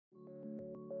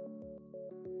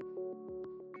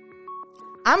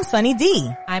I'm Sunny D.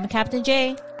 I'm Captain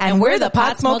J. And we're the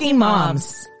Pot Smoking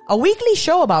Moms. A weekly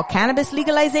show about cannabis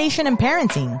legalization and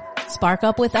parenting. Spark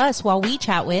up with us while we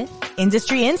chat with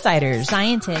industry insiders,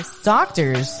 scientists,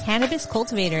 doctors, cannabis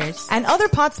cultivators, and other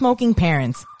pot smoking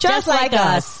parents just like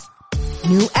us.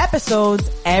 New episodes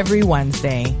every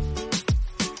Wednesday.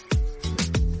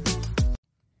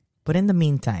 But in the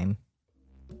meantime,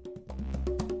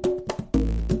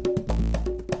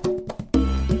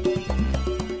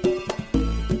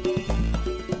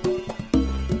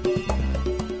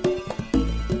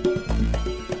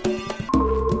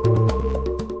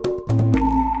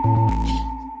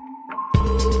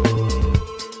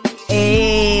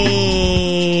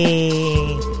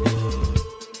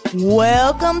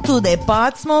 welcome to the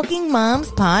Pot Smoking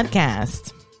Moms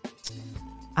podcast.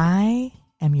 I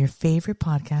am your favorite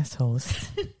podcast host,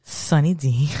 Sunny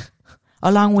D,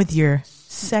 along with your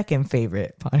second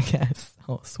favorite podcast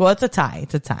host. Well, it's a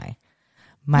tie.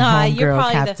 My homegirl, you're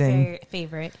probably Captain. the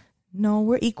favorite. No,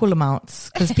 we're equal amounts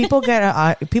because people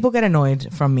get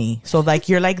annoyed from me. So like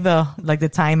you're like the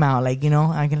timeout, like, you know,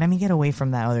 let me get away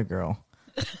from that other girl,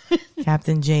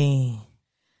 Captain J.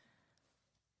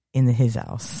 In his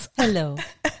house. Hello.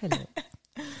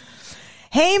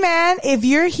 Hey man, if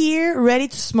you're here ready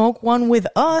to smoke one with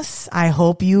us, I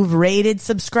hope you've rated,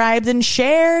 subscribed, and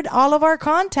shared all of our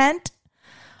content.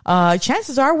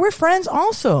 Chances are we're friends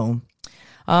also.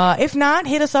 If not,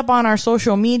 hit us up on our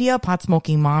social media.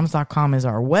 PotSmokingMoms.com is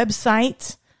our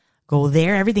website. Go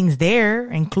there. Everything's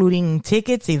there, including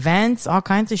tickets, events, all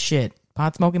kinds of shit.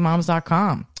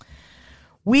 PotSmokingMoms.com.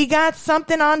 We got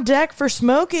something on deck for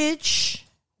smokage.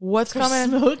 What's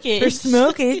coming? Smokage. For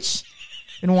smokage.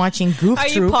 Been watching Goof Are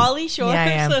Troop. you Pauly Shore? Yeah, I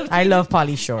am. I love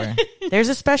Pauly Shore. There's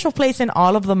a special place in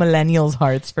all of the millennials'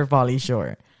 hearts for Pauly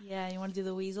Shore. Yeah, you want to do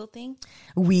the weasel thing?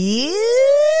 What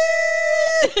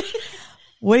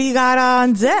do you got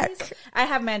on deck? I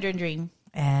have Mandarin Dream.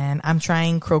 And I'm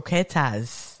trying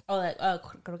croquetas. Oh,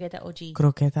 croqueta OG.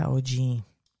 Croqueta OG.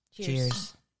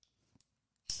 Cheers.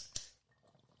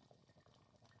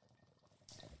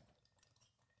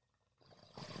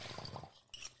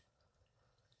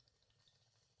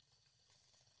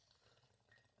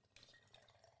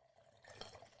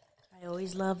 I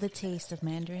always love the taste of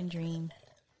Mandarin Dream.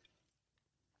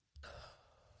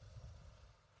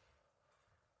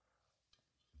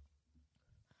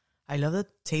 I love the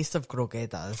taste of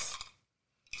croquetas.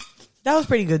 That was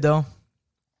pretty good though.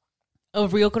 Oh,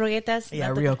 real croquetas? Yeah,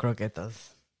 real croquetas.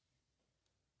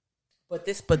 But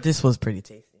this was pretty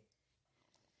tasty.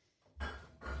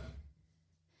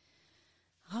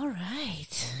 All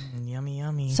right.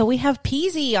 Yummy. So we have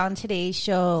Peasy on today's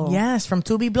show. Yes, from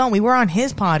To Be Blunt. We were on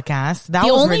his podcast. That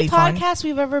was really fun. The only podcast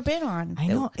we've ever been on. I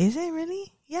know. Is it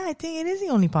really? Yeah, I think it is the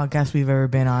only podcast we've ever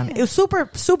been on. It was super,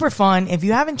 super fun. If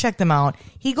you haven't checked him out,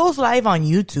 he goes live on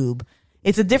YouTube.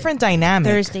 It's a different dynamic.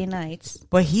 Thursday nights.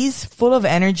 But he's full of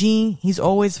energy. He's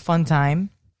always a fun time.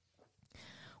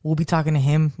 We'll be talking to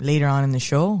him later on in the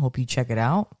show. Hope you check it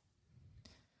out.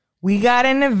 We got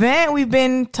an event we've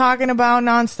been talking about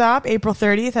nonstop. April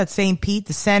 30th at St. Pete.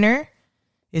 The Center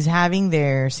is having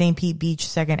their St. Pete Beach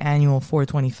 2nd Annual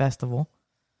 420 Festival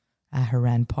at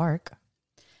Haran Park.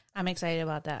 I'm excited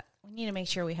about that. We need to make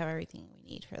sure we have everything we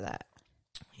need for that.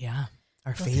 Yeah.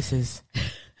 Our faces.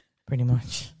 Pretty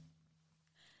much.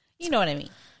 You know what I mean.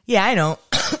 Yeah, I know.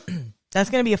 That's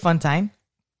going to be a fun time.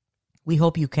 We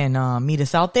hope you can meet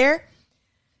us out there.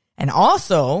 And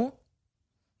also,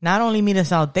 not only meet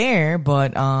us out there,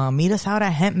 but meet us out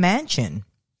at Hemp Mansion.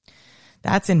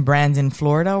 That's in Brandon,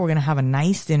 Florida. We're going to have a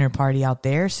nice dinner party out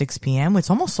there, 6 p.m.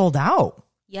 It's almost sold out.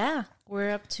 Yeah,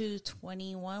 we're up to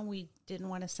 21. We didn't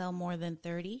want to sell more than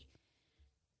 30.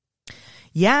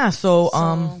 Yeah, so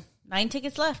 9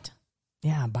 tickets left.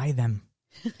 Yeah, buy them.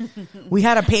 We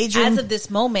had a patron. As of this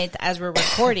moment, as we're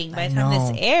recording, by the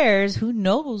time this airs, who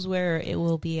knows where it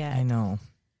will be at. I know.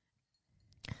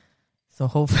 So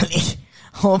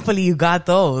hopefully you got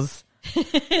those.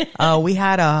 We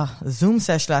had a Zoom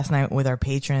session last night with our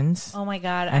patrons. Oh my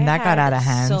God. And that got out of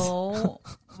hand. So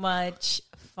much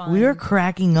fun. We were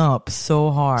cracking up so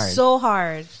hard. So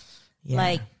hard. Yeah.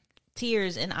 Like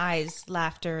tears in eyes,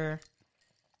 laughter.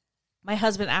 My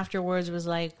husband afterwards was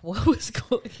like, what was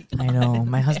going on? I know.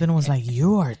 My husband was like,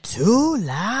 you are too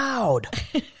loud.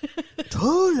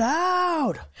 Too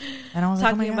loud. And I was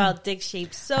talking like, oh about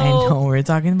dick-shaped soap. I know. We're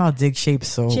talking about dick-shaped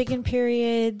soap. Chicken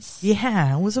periods.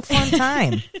 Yeah. It was a fun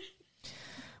time.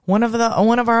 One of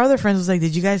our other friends was like,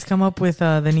 did you guys come up with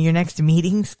your next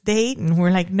meeting date? And we're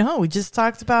like, no, we just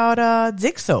talked about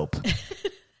dick soap.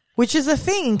 Which is a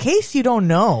thing. In case you don't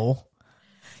know,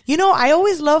 You know, I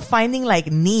always love finding like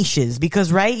niches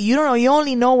because, right? You don't know, you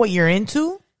only know what you're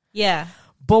into. Yeah.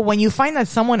 But when you find that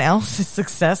someone else is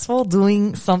successful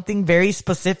doing something very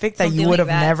specific that you would have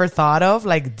never thought of,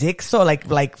 like dick, so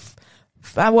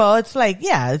well, it's like,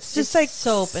 yeah, it's just like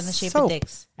soap in the shape of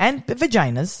dicks. And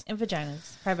vaginas. And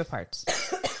vaginas. Private parts.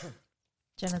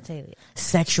 Genitalia.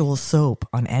 Sexual soap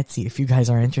on Etsy if you guys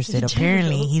are interested.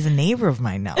 Apparently, he's a neighbor of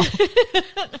mine now.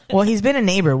 Well, he's been a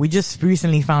neighbor. We just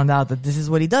recently found out that this is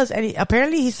what he does. And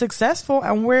apparently he's successful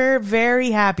and we're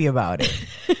very happy about it.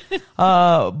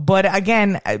 But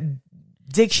again,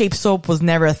 dick-shaped soap was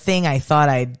never a thing I thought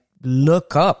I'd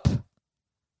look up.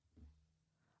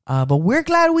 But we're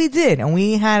glad we did. And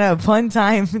we had a fun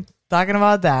time talking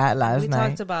about that last night. We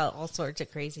talked about all sorts of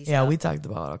crazy stuff. Yeah, we talked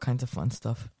about all kinds of fun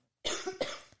stuff.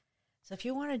 So if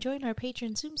you want to join our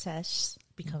Patreon Zoom sesh,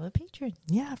 become a patron.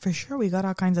 Yeah, for sure. We got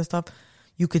all kinds of stuff.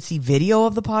 You could see video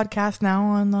of the podcast now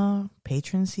on the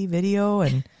Patreon, see video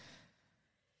and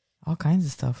all kinds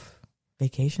of stuff.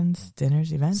 Vacations,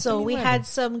 dinners, events. So we had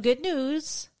some good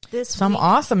news this week. Some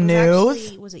awesome news.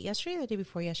 Actually, was it yesterday or the day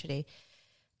before yesterday?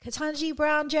 Ketanji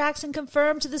Brown Jackson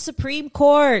confirmed to the Supreme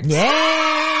Court. Yeah.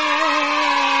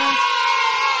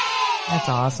 That's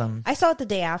awesome. I saw it the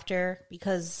day after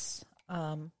because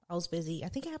I was busy. I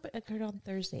think it occurred on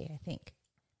Thursday, I think,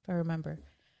 if I remember.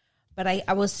 But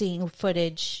I was seeing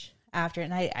footage after,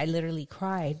 and I literally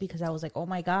cried because I was like, oh,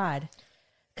 my God.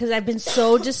 Because I've been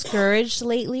so discouraged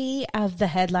lately of the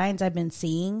headlines I've been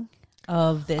seeing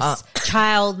of this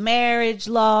child marriage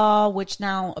law, which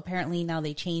now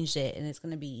they changed it, and it's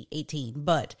going to be 18.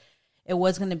 But it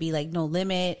was going to be like no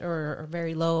limit or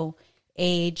very low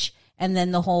age. And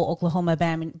then the whole Oklahoma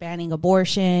banning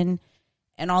abortion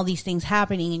and all these things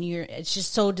happening, and it's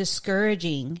just so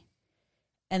discouraging.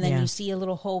 And then you see a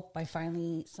little hope by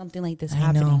finally something like this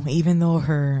happening. I know, even though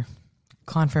her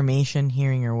confirmation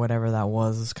hearing or whatever that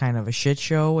was kind of a shit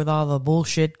show with all the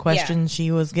bullshit questions she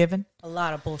was given. A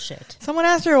lot of bullshit. Someone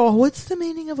asked her, well, what's the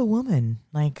meaning of a woman?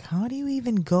 Like, how do you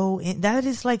even go in? That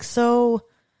is like so...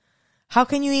 How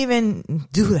can you even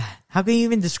do that? How can you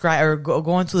even describe or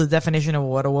go into the definition of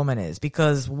what a woman is?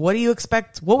 Because what do you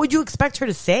expect? What would you expect her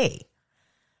to say?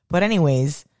 But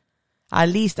anyways, at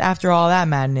least after all that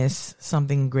madness,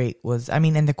 something great was, I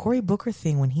mean, and the Cory Booker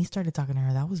thing, when he started talking to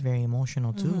her, that was very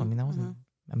emotional too. I mean, that was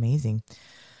amazing.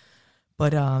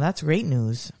 But that's great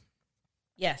news.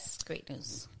 Yes, great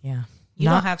news. Yeah. You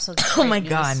don't have such oh my news.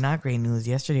 God, not great news.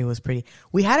 Yesterday was pretty.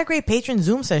 We had a great patron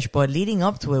Zoom sesh, but leading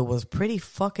up to it was pretty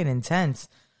fucking intense.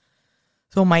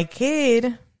 So my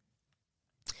kid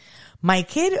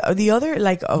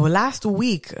last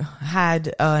week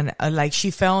had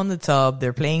she fell in the tub.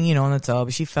 They're playing, in the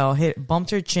tub. She fell, bumped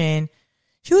her chin.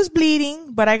 She was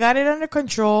bleeding, but I got it under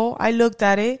control. I looked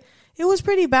at it. It was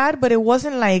pretty bad, but it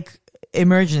wasn't like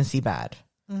emergency bad.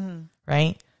 Mm-hmm.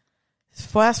 Right?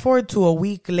 Fast forward to a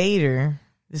week later.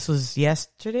 This was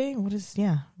yesterday. It was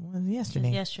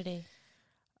yesterday. Yesterday.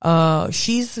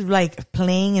 She's like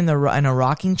playing in a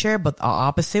rocking chair, but the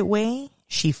opposite way.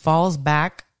 She falls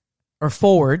back or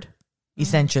forward,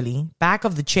 essentially back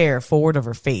of the chair, forward of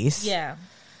her face. Yeah.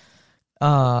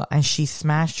 And she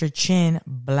smashed her chin,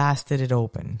 blasted it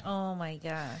open. Oh my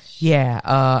gosh. Yeah.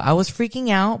 I was freaking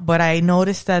out, but I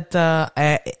noticed that,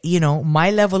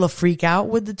 my level of freak out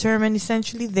would determine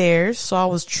essentially theirs. So I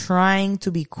was trying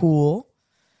to be cool.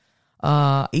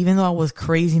 Even though I was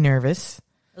crazy nervous.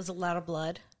 It was a lot of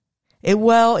blood. I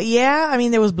mean,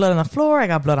 there was blood on the floor. I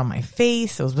got blood on my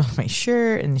face. There was blood on my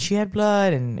shirt, and she had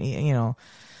blood, and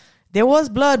there was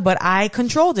blood, but I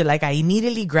controlled it. Like, I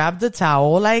immediately grabbed the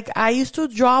towel. Like, I used to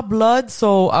draw blood,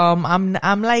 so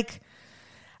I'm like,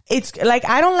 it's like,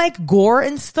 I don't like gore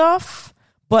and stuff,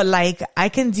 but like, I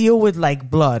can deal with like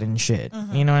blood and shit.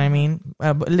 Mm-hmm. You know what I mean?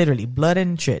 Literally, blood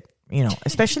and shit.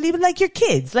 Especially with like your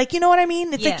kids. Like, you know what I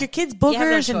mean? It's like your kids' boogers, you have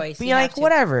no choice. And be like,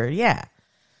 whatever. Yeah.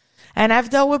 And I've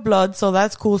dealt with blood, so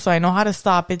that's cool. So I know how to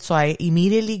stop it. So I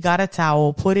immediately got a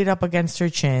towel, put it up against her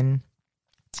chin,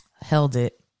 held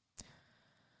it.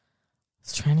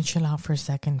 Was trying to chill out for a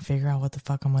second, figure out what the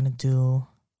fuck I'm gonna do,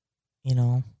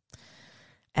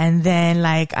 And then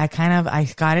like I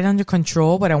got it under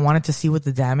control, but I wanted to see what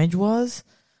the damage was.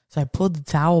 So I pulled the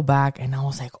towel back and I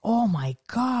was like, oh my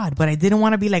God. But I didn't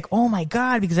want to be like, oh my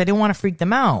God, because I didn't want to freak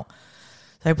them out.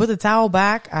 So I put the towel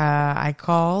back. I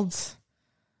called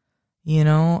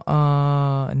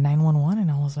 911,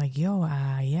 and I was like, yo,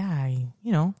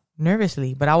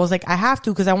 nervously, but I was like, I have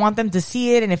to, because I want them to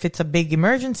see it, and if it's a big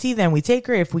emergency, then we take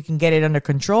her. If we can get it under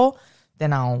control,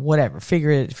 then I'll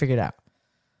figure it out.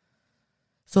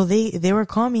 So they were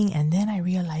coming, and then I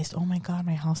realized, oh my God,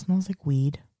 my house smells like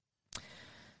weed.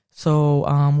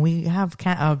 So we have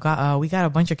we got a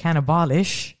bunch of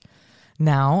Cannabolish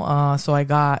now. So I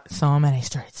got some and I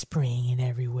started spraying it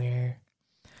everywhere.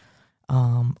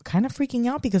 Kind of freaking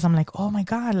out because I'm like, oh my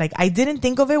God, like I didn't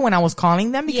think of it when I was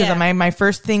calling them because my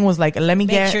first thing was like, let me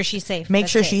make sure she's safe. Make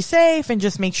sure she's safe and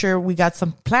just make sure we got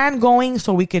some plan going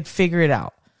so we could figure it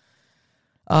out.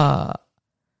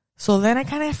 So then I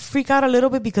kind of freak out a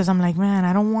little bit because I'm like, man,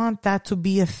 I don't want that to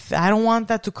be I don't want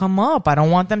that to come up. I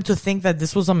don't want them to think that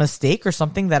this was a mistake or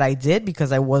something that I did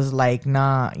because I was like,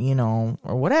 nah, you know,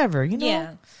 or whatever, you know.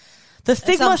 Yeah. The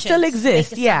stigma still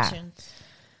exists. Yeah.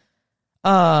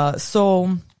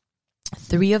 So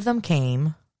 3 of them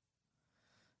came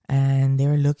and they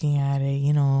were looking at it,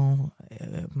 you know,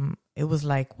 it was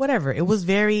like, whatever. It was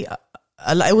very,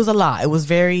 it was a lot. It was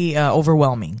very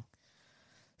overwhelming.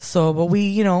 So, but we,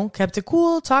 you know, kept it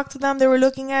cool, talked to them. They were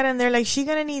looking at it and they're like, she's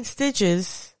going to need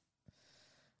stitches.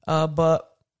 But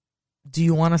do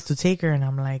you want us to take her? And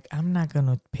I'm like, I'm not going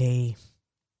to pay.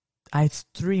 It's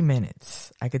 3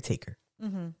 minutes. I could take her.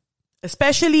 Mm-hmm.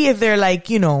 Especially if they're like,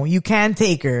 you know, you can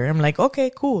take her. I'm like, okay,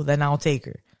 cool. Then I'll take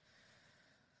her.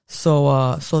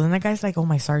 So then the guy's like, oh,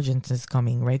 my sergeant is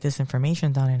coming. Write this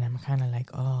information down. And I'm kind of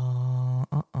like, oh,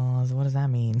 so what does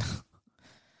that mean?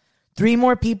 3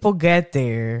 more people get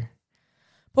there.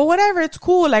 But whatever, it's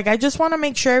cool. Like, I just want to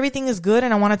make sure everything is good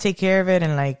and I want to take care of it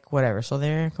and like, whatever. So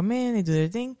they come in, they do their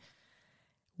thing.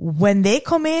 When they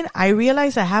come in, I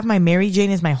realize I have my Mary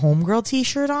Jane is my homegirl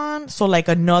t-shirt on. So like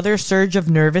another surge of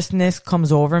nervousness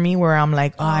comes over me where I'm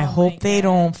like, oh, I hope they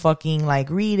don't fucking like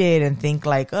read it and think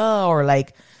like, oh, or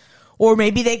like, or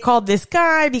maybe they called this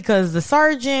guy because the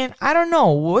sergeant, I don't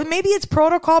know. Maybe it's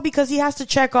protocol because he has to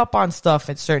check up on stuff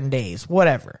at certain days,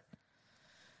 whatever.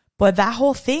 But that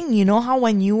whole thing, you know how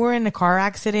when you were in a car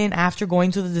accident after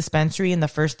going to the dispensary and the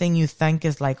first thing you think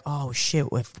is like, oh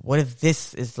shit, what if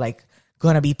this is like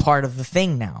going to be part of the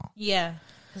thing now? Yeah,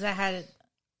 because I had it.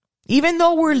 Even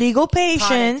though we're legal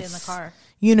patients, in the car.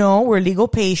 You know, we're legal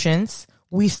patients.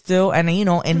 We still, and you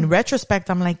know, in retrospect,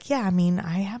 I'm like, yeah, I mean,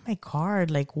 I have my card.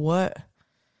 Like, what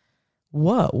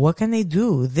can they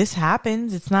do? This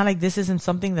happens. It's not like this isn't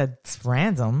something that's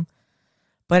random.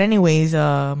 But anyways,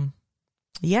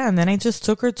 yeah, and then I just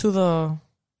took her to the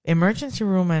emergency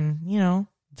room and, you know,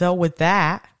 dealt with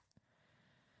that.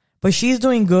 But she's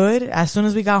doing good. As soon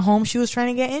as we got home, she was trying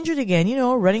to get injured again, you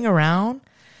know, running around.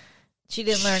 She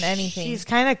didn't learn anything. She's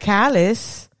kind of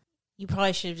callous. You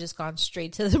probably should have just gone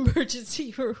straight to the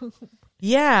emergency room.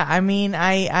 Yeah, I mean,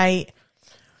 I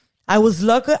was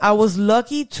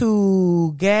lucky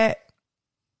to get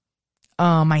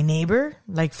my neighbor,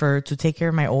 like to take care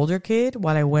of my older kid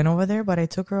while I went over there, but I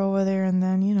took her over there and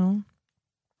then, you know,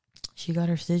 she got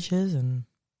her stitches and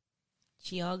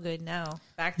she all good now.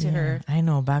 Back to her. I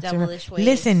know, back to her. Ways.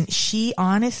 Listen, she's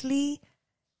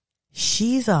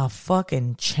a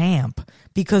fucking champ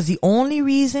because the only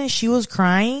reason she was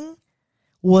crying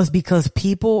was because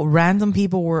random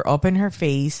people were up in her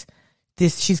face.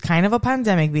 She's kind of a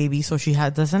pandemic baby, so she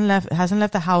hasn't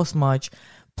left the house much.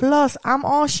 Plus, I'm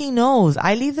all she knows.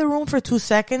 I leave the room for 2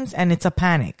 seconds and it's a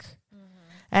panic. Mm-hmm.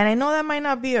 And I know that might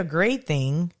not be a great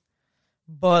thing,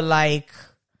 but like,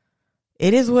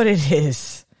 it is what it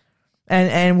is.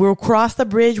 And we'll cross the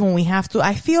bridge when we have to.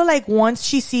 I feel like once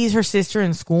she sees her sister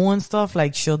in school and stuff,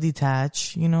 like she'll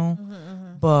detach, you know? Mm-hmm,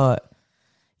 mm-hmm. But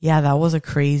yeah, that was a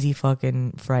crazy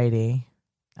fucking Friday.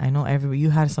 I know you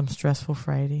had some stressful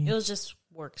Friday. It was just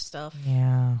work stuff.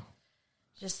 Yeah.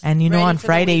 And you know, on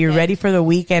Friday, you're ready for the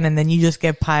weekend, and then you just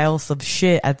get piles of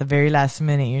shit at the very last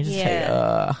minute. You're just like,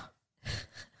 ugh.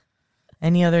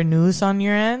 Any other news on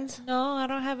your end? No, I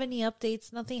don't have any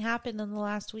updates. Nothing happened in the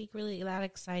last week really that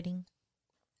exciting.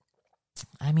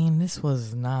 I mean, this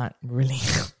was not really.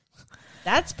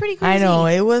 That's pretty crazy. I know,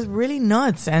 it was really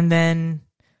nuts. And then,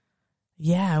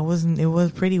 yeah, it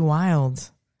was pretty wild.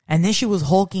 And then she was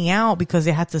hulking out because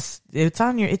it's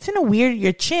in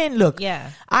your chin. Look, yeah,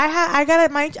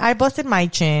 I busted my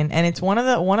chin, and it's one of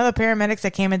the paramedics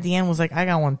that came at the end was like, I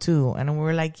got one too. And we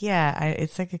were like, yeah,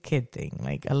 it's like a kid thing.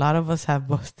 Like a lot of us have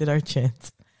busted our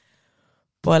chins,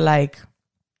 but like,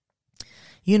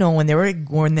 you know, when they were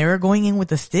going in with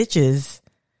the stitches,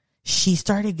 she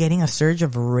started getting a surge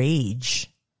of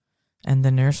rage, and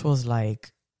the nurse was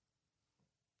like,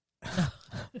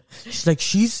 she's like,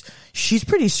 she's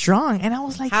pretty strong. And I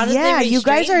was like, yeah, you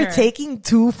guys are taking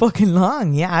too fucking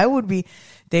long. Yeah, I would be.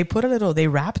 They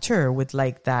wrapped her with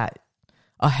like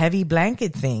a heavy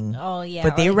blanket thing. Oh yeah.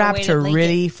 But they wrapped her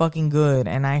really fucking good.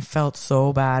 And I felt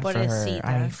so bad for her.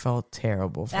 I felt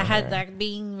terrible for her. That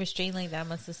being restrained like that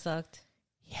must have sucked.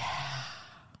 Yeah.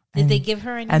 Did they give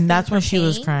her anything? And that's when she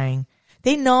was crying.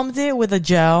 They numbed it with a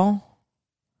gel.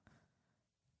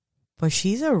 But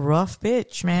she's a rough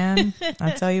bitch, man.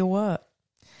 I tell you what.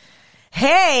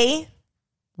 Hey,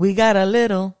 we got a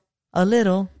little.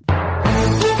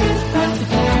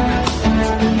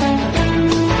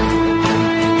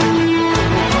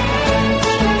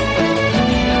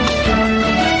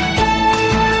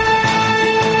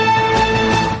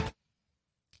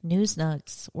 News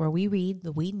Nugs, where we read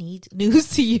the We Need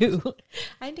News to you.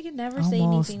 I can never say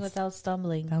anything without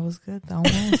stumbling. That was good.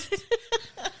 Almost.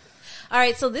 All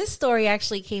right, so this story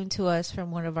actually came to us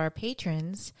from one of our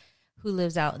patrons who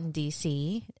lives out in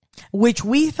D.C. Which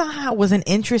we thought was an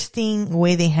interesting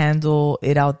way they handle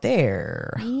it out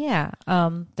there. Yeah,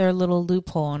 their little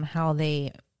loophole on how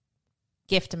they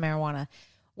gift marijuana,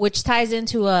 which ties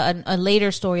into a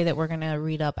later story that we're going to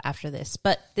read up after this.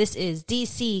 But this is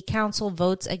D.C. Council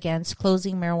votes against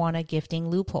closing marijuana gifting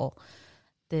loophole.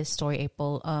 This story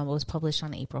was published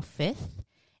on April 5th.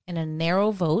 In a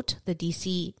narrow vote, the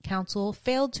D.C. Council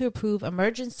failed to approve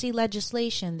emergency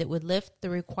legislation that would lift the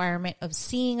requirement of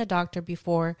seeing a doctor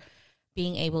before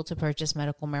being able to purchase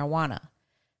medical marijuana.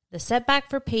 The setback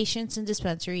for patients in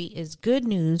dispensary is good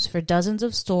news for dozens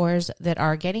of stores that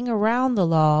are getting around the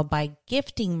law by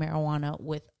gifting marijuana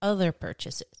with other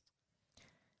purchases.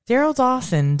 Daryl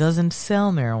Dawson doesn't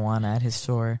sell marijuana at his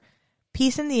store.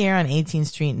 Peace in the air on 18th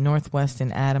Street Northwest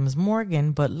in Adams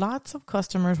Morgan, but lots of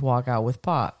customers walk out with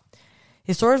pot.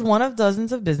 His store is one of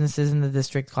dozens of businesses in the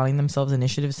district calling themselves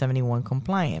Initiative 71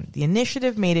 compliant. The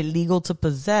initiative made it legal to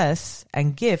possess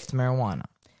and gift marijuana.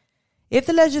 If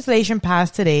the legislation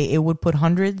passed today, it would put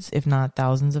hundreds, if not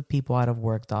thousands, of people out of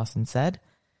work, Dawson said.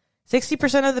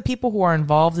 60% of the people who are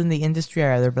involved in the industry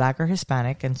are either black or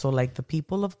Hispanic, and so like the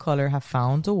people of color have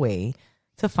found a way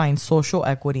to find social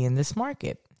equity in this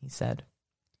market, he said.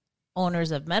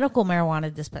 Owners of medical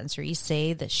marijuana dispensaries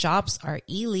say that shops are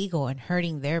illegal and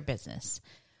hurting their business.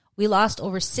 We lost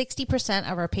over 60%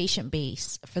 of our patient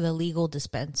base for the legal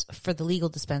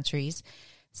dispensaries,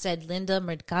 said Linda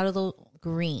Mercado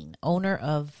Green, owner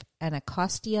of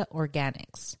Anacostia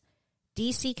Organics.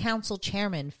 D.C. Council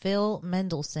Chairman Phil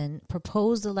Mendelson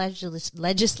proposed the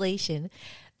legislation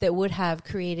that would have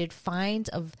created fines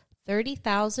of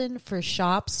 $30,000 for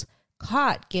shops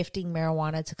caught gifting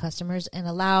marijuana to customers and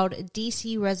allowed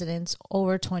D.C. residents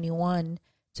over 21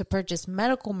 to purchase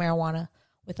medical marijuana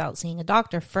without seeing a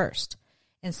doctor first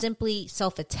and simply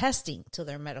self-attesting to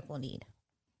their medical need.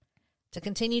 To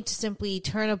continue to simply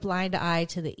turn a blind eye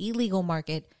to the illegal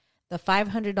market, the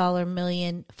 $500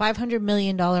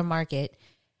 million market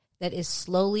that is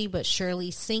slowly but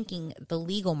surely sinking the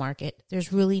legal market,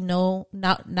 there's really not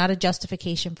a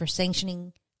justification for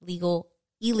sanctioning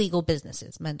illegal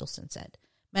businesses, Mendelson said.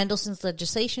 Mendelson's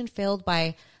legislation failed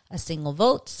by a single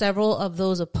vote. Several of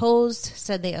those opposed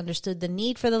said they understood the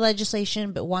need for the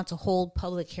legislation but want to hold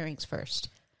public hearings first,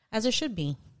 as it should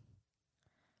be.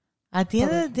 At the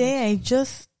end of the day,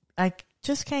 I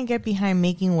just can't get behind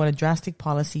making what a drastic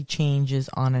policy change is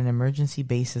on an emergency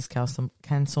basis,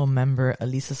 Council member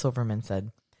Elisa Silverman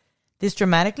said. This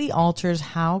dramatically alters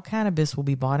how cannabis will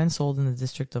be bought and sold in the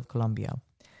District of Columbia.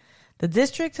 The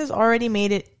district has already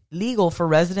made it legal for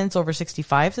residents over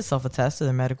 65 to self-attest to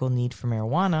their medical need for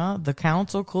marijuana. The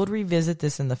council could revisit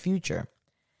this in the future.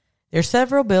 There are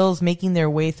several bills making their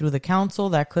way through the council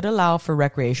that could allow for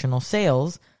recreational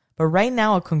sales, but right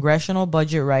now a congressional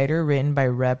budget rider written by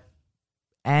Rep.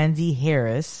 Andy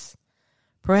Harris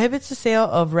prohibits the sale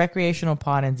of recreational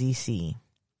pot in D.C.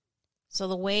 So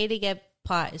the way to get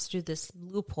pot is through this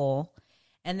loophole,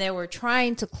 and they were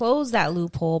trying to close that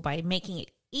loophole by making it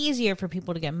easier for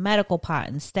people to get medical pot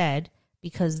instead,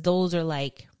 because those are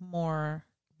like more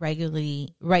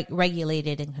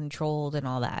regulated and controlled and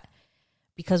all that.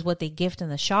 Because what they gift in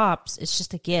the shops, it's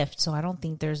just a gift, so I don't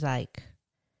think there's like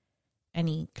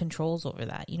any controls over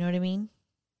that. You know what I mean?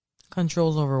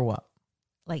 Controls over what?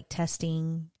 Like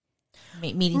testing,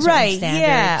 meeting certain standards.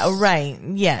 Yeah, right.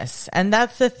 Yes. And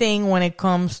that's the thing when it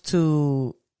comes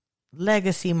to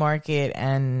legacy market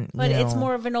but it's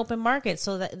more of an open market,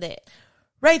 so that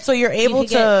right, so you're able to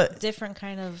get different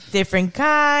kinds,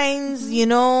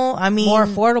 I mean, more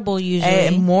affordable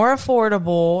usually. More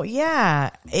affordable.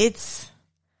 Yeah.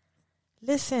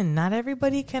 Listen, not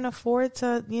everybody can afford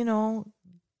to,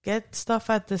 get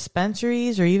stuff at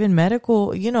dispensaries or even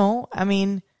medical, I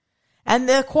mean, and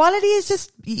the quality is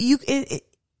just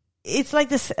it's like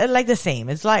this, like the same.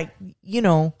 It's like,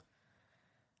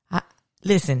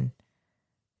 listen,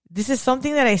 this is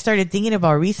something that I started thinking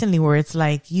about recently, where it's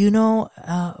like,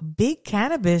 big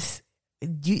cannabis,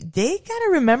 they gotta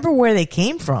remember where they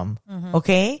came from. Mm-hmm.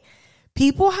 Okay,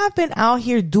 people have been out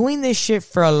here doing this shit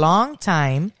for a long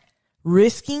time,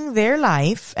 risking their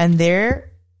life and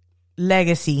their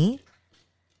legacy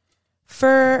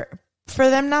for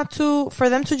them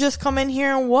to just come in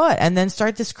here and then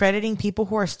start discrediting people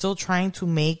who are still trying to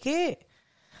make it.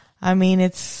 I mean,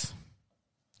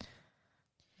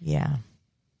 yeah.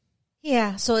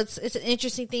 So it's an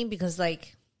interesting thing because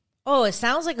it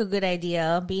sounds like a good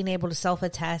idea being able to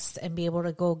self-attest and be able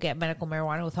to go get medical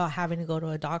marijuana without having to go to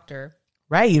a doctor.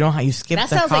 Right. You skip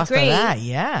the cost of that.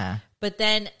 Yeah. But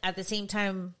then at the same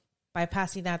time, by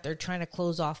passing that, they're trying to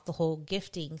close off the whole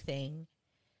gifting thing.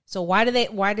 So why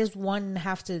does one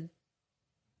have to,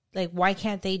 why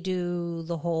can't they do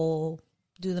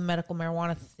the medical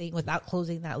marijuana thing without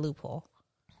closing that loophole?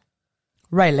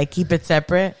 Right. Keep it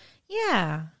separate.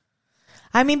 Yeah.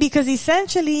 I mean, because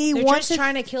essentially they're just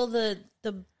trying to kill the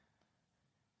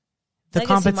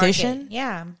competition. Market.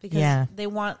 Yeah. Because they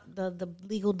want the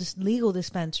legal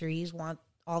dispensaries want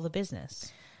all the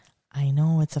business. I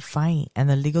know, it's a fight, and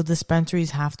the legal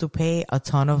dispensaries have to pay a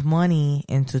ton of money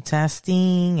into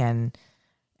testing and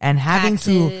having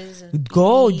taxes to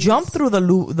go jump through the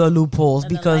loopholes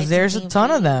because there's a ton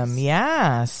of them.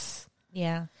 Yes.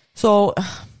 Yeah. So,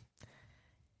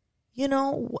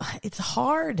 it's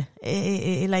hard.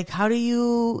 How do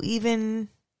you even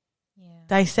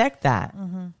dissect that?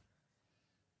 Mm-hmm.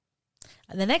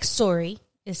 The next story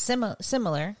is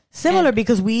similar,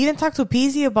 because we even talked to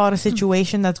Peasy about a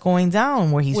situation that's going down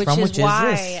where he's from, which is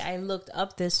why this. I looked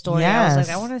up this story. Yes. I was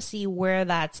I want to see where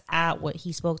that's at, what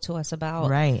he spoke to us about.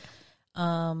 Right.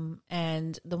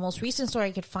 And the most recent story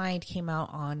I could find came out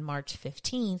on March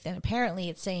 15th, and apparently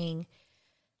it's saying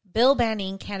bill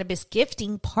banning cannabis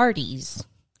gifting parties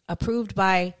approved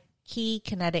by Key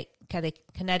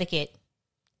Connecticut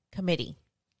committee.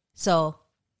 So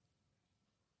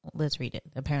let's read it.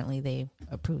 Apparently they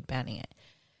approved banning it.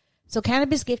 So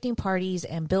cannabis gifting parties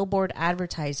and billboard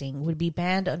advertising would be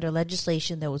banned under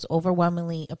legislation that was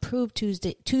overwhelmingly approved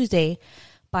Tuesday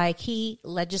by a key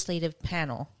legislative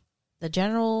panel. The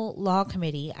General Law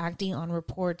Committee, acting on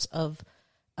reports of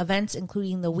events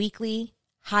including the weekly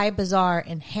High Bazaar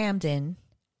in Hamden,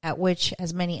 at which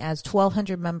as many as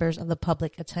 1,200 members of the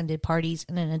public attended parties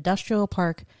in an industrial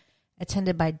park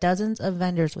attended by dozens of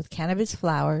vendors with cannabis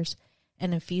flowers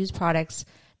and infused products,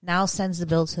 now sends the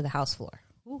bill to the House floor.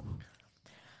 Ooh.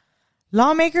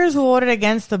 Lawmakers who voted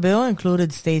against the bill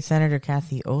included State Senator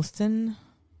Kathy Austin,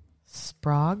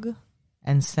 Sprague,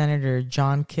 and Senator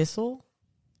John Kissel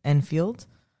Enfield,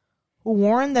 who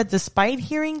warned that despite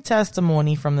hearing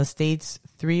testimony from the state's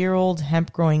 3-year-old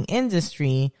hemp-growing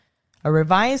industry, a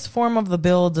revised form of the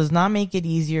bill does not make it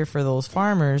easier for those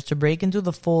farmers to break into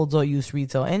the full adult-use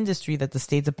retail industry that the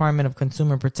State Department of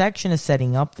Consumer Protection is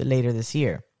setting up later this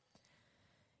year.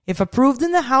 If approved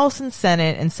in the House and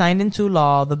Senate and signed into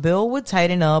law, the bill would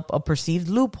tighten up a perceived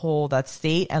loophole that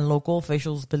state and local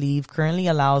officials believe currently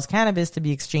allows cannabis to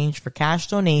be exchanged for cash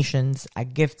donations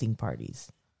at gifting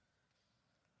parties.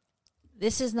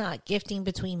 This is not gifting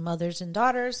between mothers and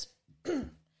daughters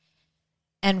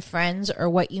and friends, or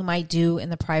what you might do in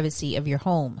the privacy of your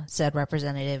home, said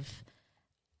Representative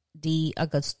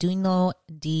D'Agostino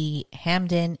D.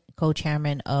 Hamden,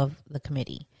 co-chairman of the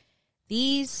committee.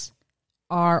 These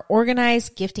are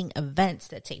organized gifting events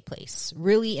that take place,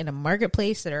 really in a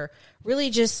marketplace, that are really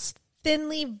just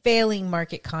thinly veiling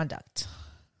market conduct.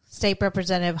 State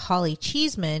Representative Holly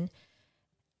Cheeseman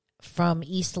from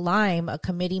East Lyme, a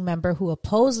committee member who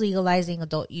opposed legalizing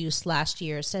adult use last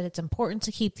year, said it's important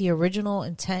to keep the original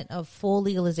intent of full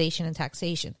legalization and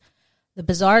taxation. The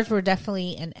bazaars were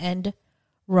definitely an end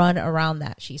run around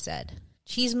that, she said.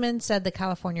 Cheeseman said the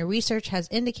California research has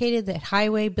indicated that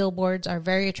highway billboards are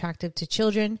very attractive to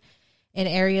children in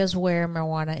areas where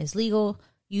marijuana is legal.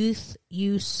 Youth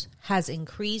use has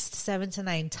increased 7 to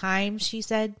 9 times, she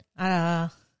said. I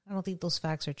don't think those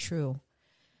facts are true.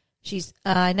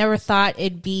 I never thought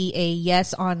it'd be a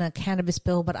yes on a cannabis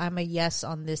bill, but I'm a yes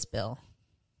on this bill.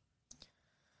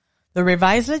 The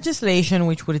revised legislation,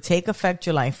 which would take effect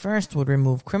July 1st, would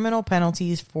remove criminal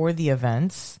penalties for the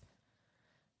events,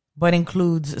 but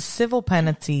includes civil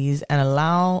penalties and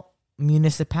allow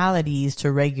municipalities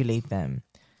to regulate them.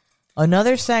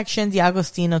 Another section,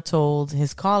 D'Agostino told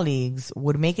his colleagues,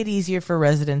 would make it easier for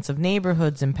residents of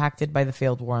neighborhoods impacted by the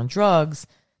failed war on drugs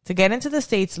to get into the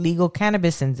state's legal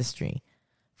cannabis industry,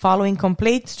 following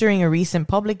complaints during a recent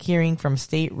public hearing from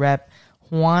State Rep.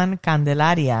 Juan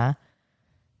Candelaria,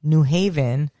 New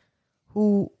Haven,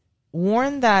 who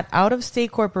warned that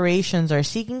out-of-state corporations are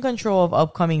seeking control of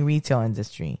upcoming retail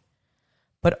industry.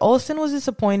 But Austin was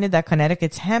disappointed that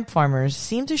Connecticut's hemp farmers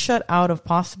seem to shut out of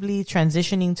possibly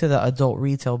transitioning to the adult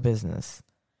retail business.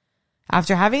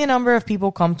 After having a number of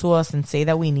people come to us and say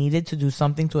that we needed to do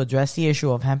something to address the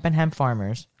issue of hemp and hemp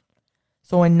farmers,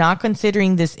 So in not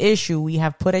considering this issue, we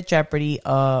have put at jeopardy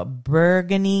a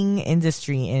burgeoning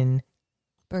industry in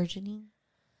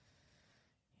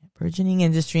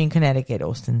Connecticut,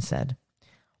 Austin said.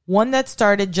 One that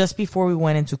started just before we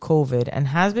went into COVID and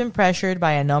has been pressured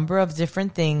by a number of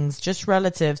different things just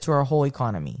relative to our whole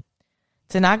economy.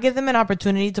 To not give them an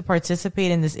opportunity to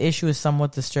participate in this issue is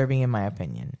somewhat disturbing in my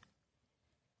opinion.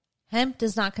 Hemp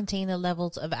does not contain the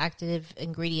levels of active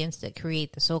ingredients that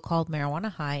create the so-called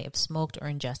marijuana high if smoked or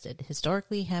ingested.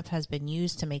 Historically, hemp has been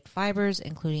used to make fibers,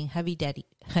 including heavy-duty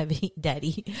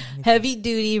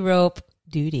rope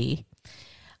duty.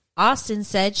 Austin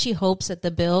said she hopes that the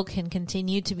bill can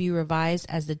continue to be revised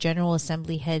as the General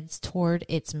Assembly heads toward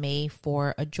its May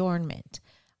 4 adjournment.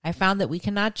 I found that we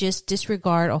cannot just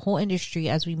disregard a whole industry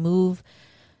as we move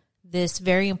this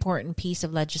very important piece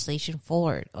of legislation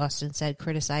forward, Austin said,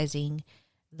 criticizing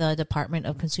the Department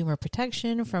of Consumer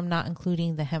Protection from not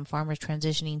including the hemp farmers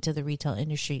transitioning to the retail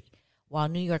industry, while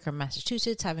New York and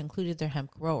Massachusetts have included their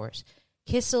hemp growers.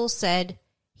 Kissel said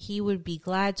he would be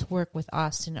glad to work with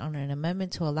Austin on an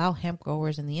amendment to allow hemp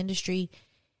growers in the industry.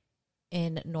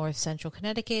 In North Central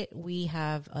Connecticut, we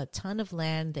have a ton of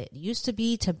land that used to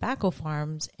be tobacco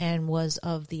farms and was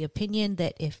of the opinion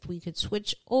that if we could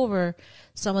switch over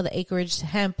some of the acreage to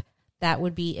hemp, that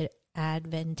would be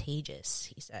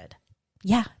advantageous, he said.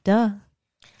 Yeah, duh.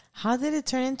 How did it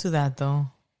turn into that, though?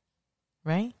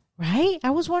 Right? Right? I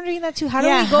was wondering that, too. How do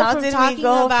we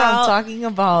go from talking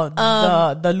about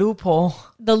the loophole?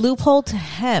 The loophole to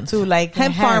hemp. To like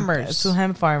hemp farmers. To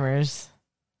hemp farmers.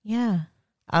 Yeah.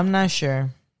 I'm not sure.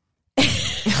 I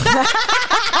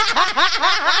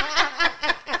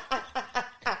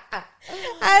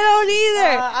don't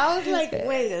either. I was like,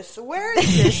 wait, where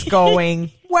is this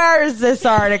going? Where is this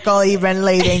article even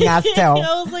leading us to?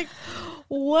 I was like,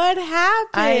 what happened?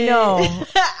 I know.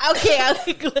 Okay.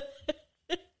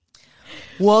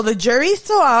 Well, the jury's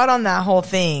still out on that whole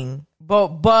thing.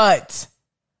 But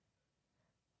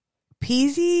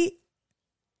Peasy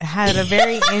had a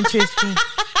very interesting...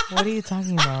 What are you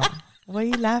talking about? Why are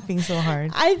you laughing so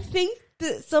hard? I think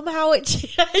that somehow I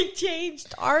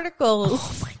changed articles.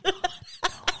 Oh my God. No.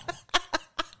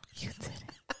 You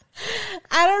didn't.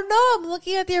 I don't know. I'm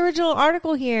looking at the original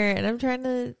article here and I'm trying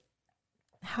to...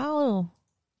 How?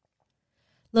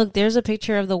 Look, there's a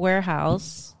picture of the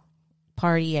warehouse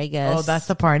party, I guess. Oh, that's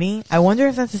the party? I wonder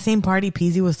if that's the same party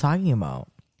Peasy was talking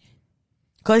about.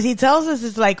 Because he tells us,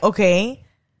 it's like, okay,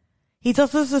 he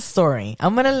tells us a story.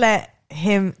 I'm going to let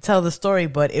him tell the story,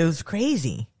 but it was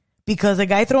crazy because the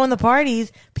guy throwing the parties,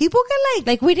 people get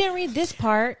like we didn't read this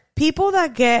part. People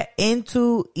that get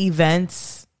into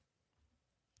events.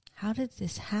 How did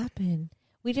this happen?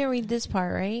 We didn't read this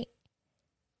part, right?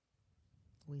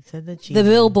 We said that the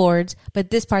billboards, but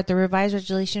this part, the revised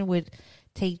regulation would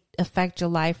take effect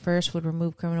July 1st, would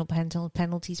remove criminal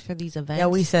penalties for these events. Yeah,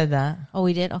 we said that. Oh,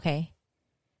 we did?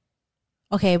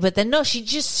 Okay, but then no, she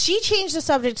changed the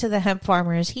subject to the hemp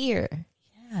farmers here.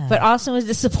 Yeah. But Austin was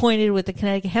disappointed with the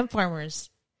Connecticut hemp farmers.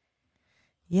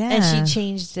 Yeah. And she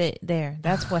changed it there.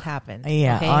 That's what happened.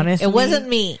 Yeah, okay? honestly. It wasn't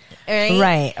me.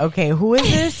 Right. Okay. Who is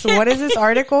this? What is this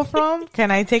article from?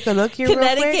 Can I take a look here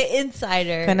Connecticut real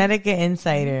quick? Connecticut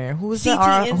Insider. Who is the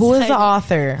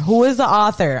author? Who is the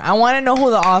author? I want to know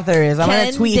who the author is. I'm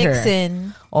going to tweet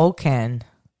Dixon. her. Oh, Ken.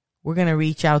 We're going to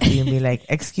reach out to you and be like,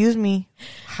 excuse me,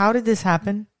 how did this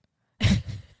happen?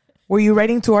 Were you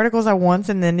writing 2 articles at once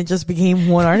and then it just became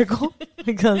 1 article?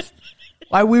 Because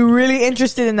are we really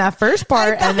interested in that first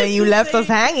part and then you left us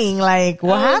hanging? Like,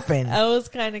 what happened? I was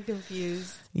kind of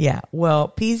confused. Yeah, well,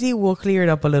 Peasy will clear it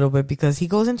up a little bit because he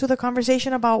goes into the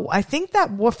conversation about, I think that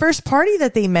first party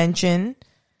that they mentioned.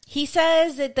 He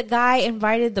says that the guy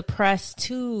invited the press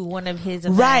to one of his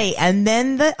events. Right. And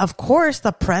then, of course,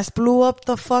 the press blew up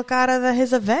the fuck out of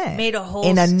his event. Made a whole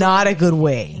in a not a good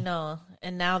way. No.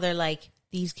 And now they're like,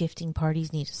 these gifting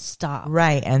parties need to stop.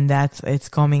 Right. And it's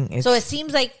coming. So it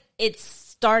seems like it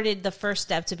started the first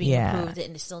step to be approved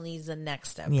and it still needs the next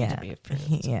step to be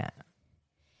approved. Yeah.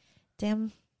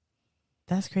 Damn.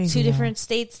 That's crazy. 2 different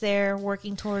states there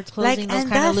working towards closing those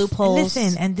kind of loopholes.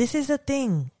 Listen, and this is the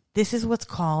thing. This is what's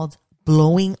called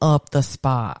blowing up the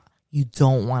spot. You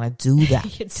don't want to do that.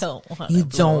 You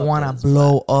don't want to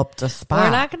blow up the spot. We're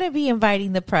not going to be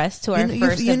inviting the press to our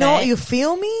first event. You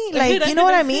feel me? Like, you know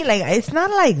what I mean? Like, it's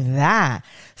not like that.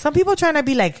 Some people trying to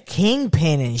be like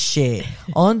kingpin and shit.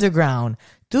 Underground.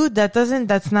 Dude,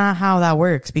 that's not how that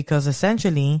works because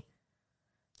essentially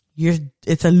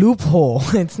it's a loophole.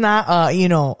 It's not,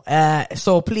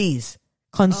 so please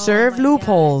conserve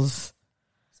loopholes. God.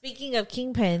 Speaking of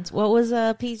kingpins, what was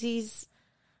PC's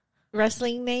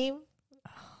wrestling name?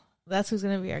 That's who's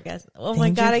gonna be our guest. Oh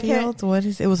my god, I can't. What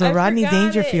is it? Was a Rodney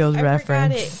Dangerfield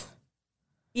reference.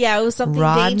 Yeah, it was something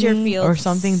Rodney Dangerfield or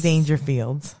something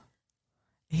Dangerfield.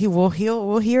 We'll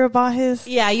hear about his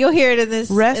you'll hear it in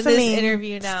this wrestling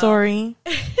interview now. Story.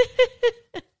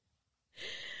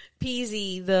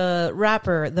 Peasy, the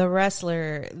rapper, the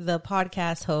wrestler, the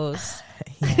podcast host.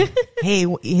 Yeah. Hey,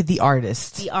 the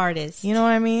artist. The artist. You know what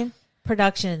I mean?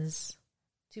 Productions.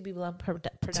 To Be Blunt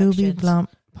Productions. To Be Blunt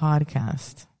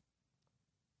podcast.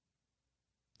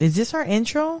 Is this our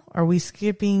intro? Are we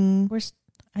skipping?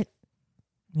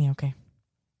 Yeah, okay.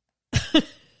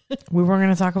 We were going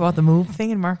to talk about the move thing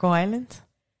in Marco Island.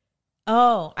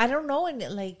 Oh, I don't know.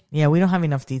 Yeah, we don't have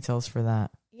enough details for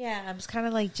that. Yeah, I'm just kind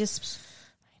of like just.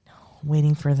 I know.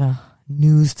 Waiting for the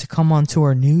news to come onto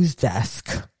our news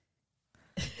desk.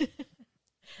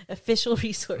 Official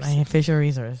resource. My official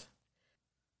resource.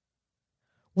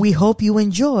 We hope you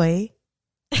enjoy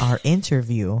our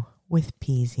interview with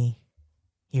Peasy.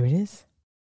 Here it is.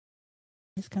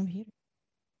 His computer.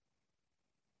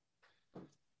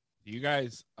 You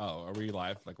guys, are we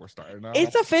live? Like we're starting now?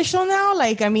 It's official now.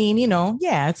 Like, I mean,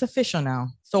 yeah, it's official now.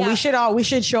 So we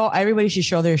should show, everybody should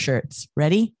show their shirts.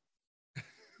 Ready?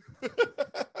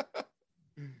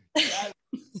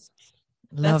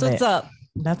 That's what's up.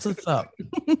 That's what's up.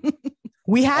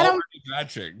 We had them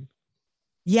matching.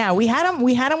 Yeah, we had them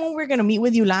when we were going to meet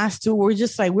with you last too. We're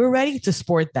just like, we're ready to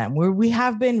sport them. We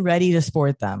have been ready to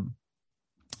sport them.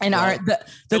 And the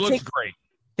it looks great.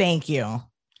 Thank you.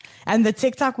 And the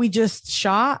TikTok we just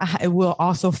shot, it will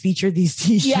also feature these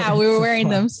t-shirts. Yeah, we were wearing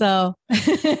them. So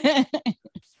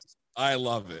I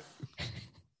love it.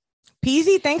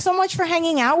 Peasy, thanks so much for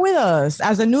hanging out with us.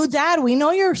 As a new dad, we know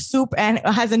you're super, and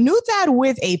as a new dad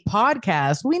with a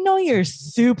podcast, we know you're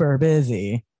super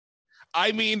busy.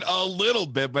 I mean, a little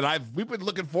bit, but we've been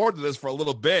looking forward to this for a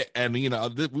little bit. And, we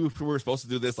were supposed to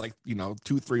do this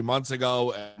 2-3 months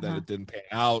ago, and then it didn't pan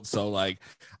out. So like,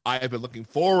 I have been looking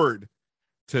forward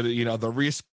to the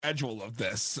reschedule of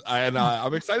this. And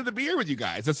I'm excited to be here with you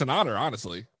guys. It's an honor,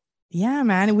 honestly. Yeah,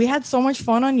 man. We had so much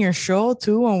fun on your show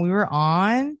too when we were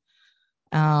on.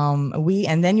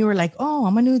 And then you were like, oh,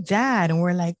 I'm a new dad. And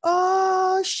we're like,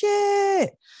 oh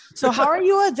shit. So how are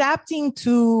you adapting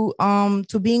to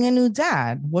being a new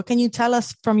dad? What can you tell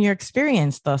us from your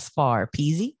experience thus far,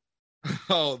 Peasy?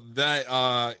 Oh,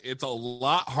 that it's a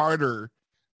lot harder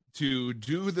to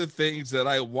do the things that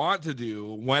I want to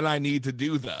do when I need to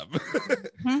do them.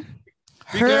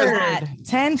 Heard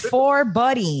 10-4,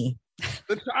 buddy.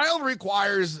 The child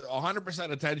requires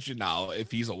 100% attention now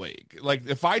if he's awake. Like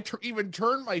if I even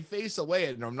turn my face away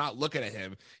and I'm not looking at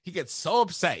him, he gets so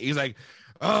upset. He's like,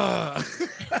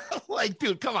 like,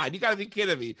 dude, come on, you gotta be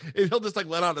kidding me. And he'll just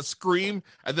let out a scream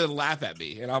and then laugh at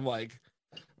me. And I'm like,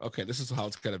 okay, this is how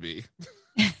it's gonna be.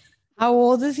 How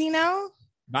old is he now?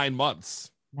 9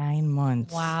 months. 9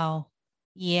 months. Wow.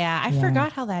 Yeah, I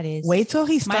forgot how that is. Wait till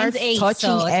he starts touching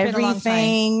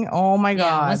everything. Oh my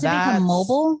God. Once it become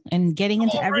mobile and getting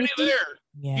into everything. There.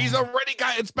 Yeah. He's already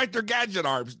got Inspector Gadget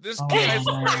arms. This kid,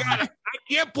 I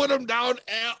can't put him down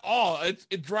at all.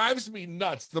 It drives me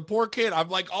nuts. The poor kid, I'm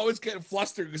always getting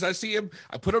flustered because I see him.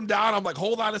 I put him down. I'm like,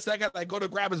 hold on a second. I go to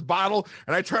grab his bottle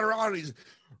and I turn around and he's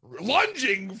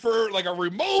lunging for a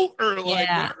remote or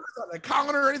whatever on the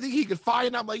counter or anything he could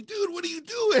find. I'm like, dude, what are you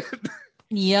doing?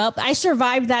 Yep. I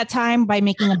survived that time by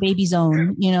making a baby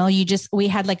zone. We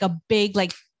had a big,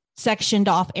 sectioned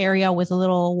off area with a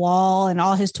little wall and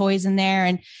all his toys in there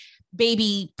and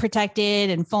baby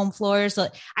protected and foam floors. So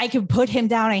I could put him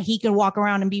down and he could walk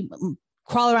around and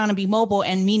crawl around and be mobile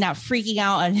and me not freaking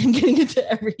out and him getting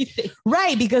into everything.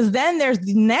 Right. Because then there's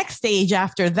the next stage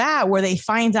after that where they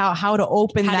find out how to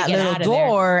open that little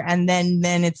door. And then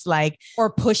it's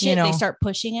or push it. They start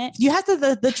pushing it. You have to,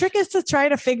 the trick is to try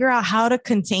to figure out how to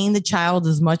contain the child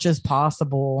as much as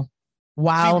possible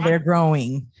while they're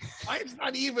growing. Mine's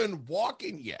not even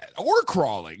walking yet or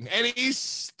crawling. And he's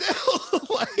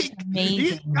still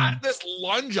he's got this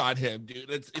lunge on him, dude.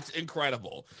 It's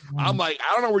incredible. I'm like,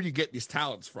 I don't know where you get these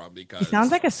talents from because he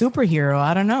sounds like a superhero.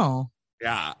 I don't know.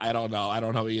 Yeah, I don't know. I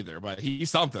don't know either, but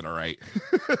he's something, all right.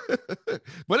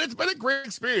 But it's been a great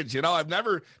experience.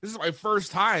 This is my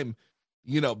first time,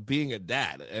 being a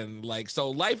dad. And so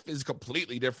life is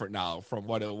completely different now from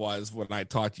what it was when I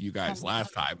talked to you guys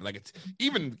last time. It's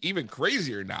even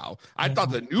crazier now. I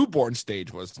thought the newborn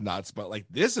stage was nuts, but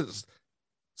this is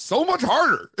so much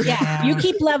harder. Yeah, you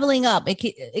keep leveling up.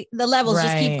 The levels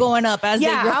just keep going up as they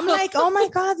grow. I'm like, oh my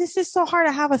God, this is so hard.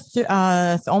 I have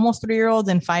a almost 3-year-old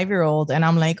and 5-year-old. And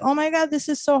I'm like, oh my God, this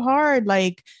is so hard.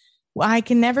 I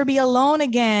can never be alone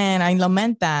again. I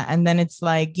lament that. And then it's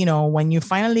like, you know, when you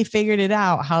finally figured it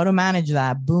out, how to manage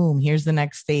that, boom, here's the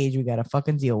next stage we got to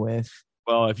fucking deal with.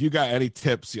 Well, if you got any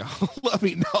tips, y'all, let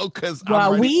me know because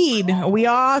weed. We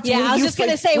all. Yeah, I was just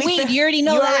gonna say weed. You already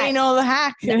know you that. already know the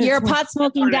hack. You're a pot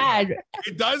smoking dad.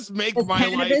 It does make Does my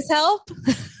cannabis life. help?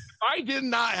 I did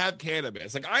not have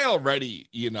cannabis. Like I already,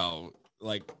 you know,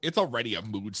 like it's already a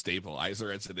mood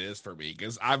stabilizer as it is for me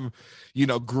because I'm, you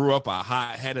know, grew up a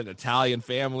hot-headed Italian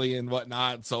family and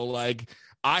whatnot. So like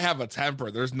I have a temper.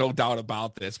 There's no doubt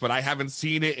about this, but I haven't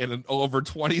seen it in over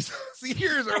 20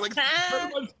 years or like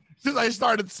since I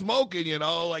started smoking, you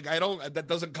know, like that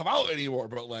doesn't come out anymore.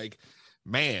 But like,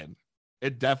 man,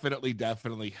 it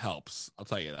definitely helps. I'll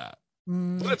tell you that.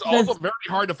 But it's also very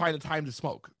hard to find the time to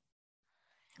smoke.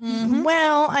 Mm-hmm.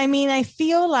 Well, I mean, I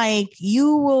feel like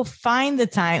you will find the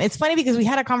time. It's funny because we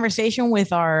had a conversation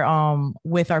with our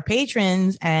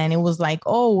patrons, and it was like,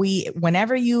 oh,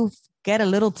 whenever you get a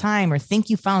little time or think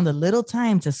you found a little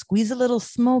time to squeeze a little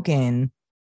smoke in,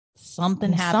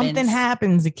 something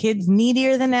happens. The kid's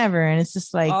needier than ever, and it's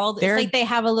just like it's like they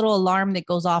have a little alarm that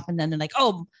goes off, and then they're like,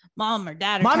 oh, mom or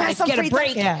dad are trying to get a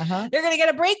break. Yeah, huh? They're gonna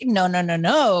get a break. No.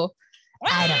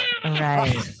 I don't.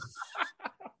 Right.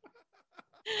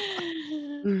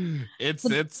 It's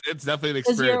definitely an experience.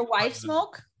 Does your wife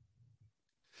smoke?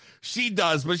 She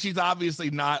does, but she's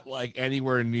obviously not like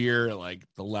anywhere near like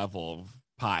the level of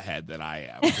pothead that I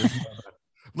am.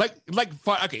 like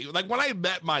when I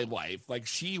met my wife, like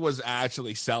she was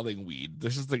actually selling weed.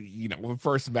 This is when we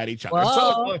first met each other.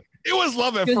 Whoa. So it was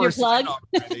love at first sight,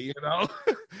 you know.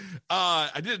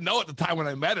 I didn't know at the time when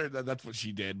I met her that that's what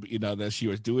she did, but you know that she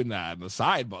was doing that on the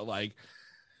side, but like,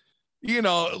 you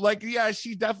know, like, yeah,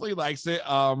 she definitely likes it.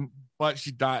 But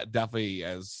she's not definitely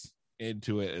as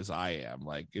into it as I am.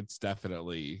 Like, it's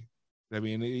definitely, I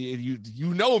mean,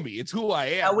 you know me, it's who I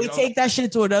am. Yeah, we take that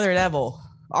shit to another level.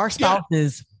 Our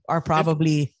spouses are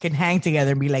probably can hang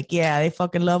together and be like, yeah, they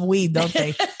fucking love weed, don't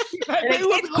they?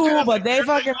 It's cool, but they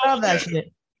fucking love that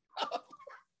shit.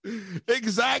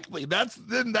 Exactly. That's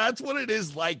what it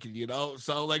is like, you know.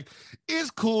 So like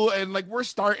it's cool, and like we're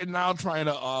starting now trying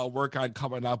to work on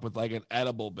coming up with like an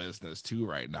edible business too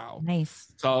right now.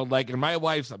 Nice. So like, and my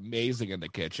wife's amazing in the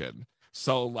kitchen.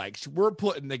 So like we're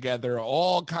putting together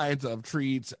all kinds of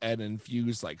treats and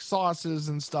infused like sauces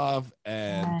and stuff,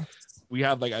 and we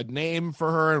have like a name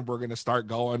for her, and we're gonna start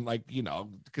going like, you know,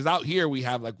 because out here we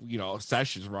have like, you know,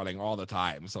 sessions running all the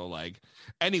time. So like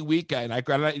any weekend,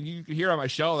 you can hear on my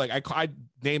show, like I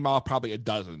name off probably a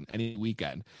dozen any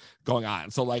weekend going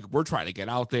on. So like we're trying to get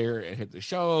out there and hit the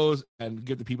shows and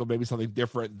give the people maybe something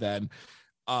different than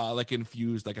like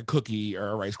infused like a cookie or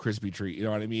a Rice Krispie treat. You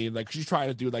know what I mean? Like she's trying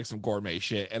to do like some gourmet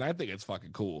shit, and I think it's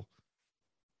fucking cool.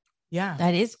 Yeah,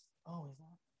 that is. Oh, is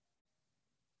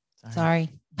that? Sorry.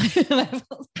 Turn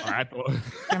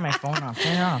my phone off.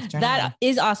 Turn it off. That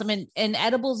is awesome. And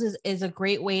edibles is a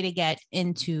great way to get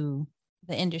into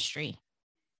the industry.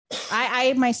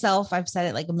 I myself, I've said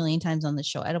it like a million times on the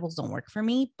show. Edibles don't work for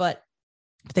me, but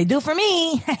they do for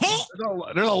me.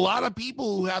 There's a lot of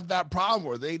people who have that problem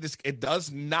where it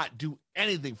does not do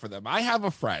anything for them. I have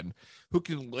a friend who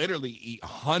can literally eat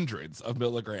hundreds of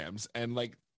milligrams and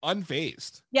like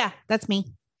unfazed. Yeah, that's me.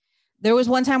 There was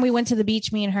one time we went to the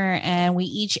beach, me and her, and we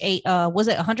each ate, was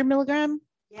it 100 milligram?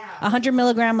 Yeah. 100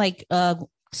 milligram, like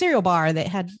cereal bar that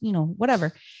had, you know,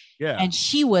 whatever. Yeah.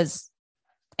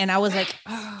 And I was like,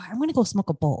 oh, I'm going to go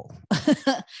smoke a bowl.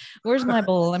 Where's my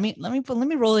bowl? Let me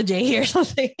roll a J here.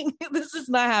 Something. This is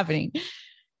not happening.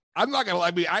 I'm not gonna lie.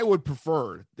 I mean, I would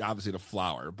prefer obviously the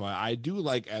flower, but I do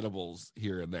like edibles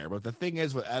here and there. But the thing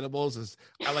is with edibles is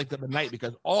I like them at night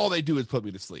because all they do is put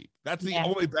me to sleep. That's the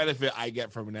only benefit I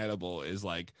get from an edible is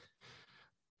like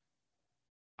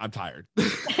I'm tired. You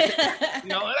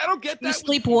know, and I don't get that. You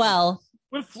sleep well.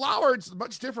 With flower, it's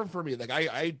much different for me. Like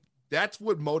I that's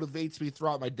what motivates me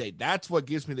throughout my day. That's what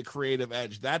gives me the creative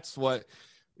edge. That's what,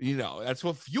 you know, that's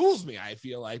what fuels me, I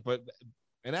feel like. But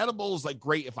an edible is like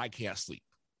great if I can't sleep.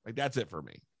 Like that's it for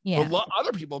me. Yeah. But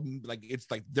other people, like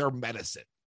it's like their medicine.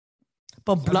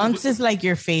 But blunts is like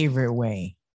your favorite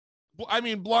way. Well, I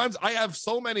mean, blunts. I have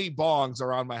so many bongs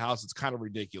around my house. It's kind of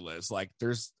ridiculous. Like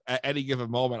there's at any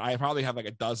given moment, I probably have like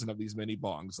a dozen of these mini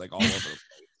bongs, like all over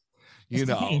the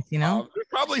place. You know, there's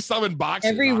probably some in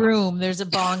boxes. Every room, there's a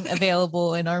bong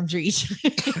available in arm's reach.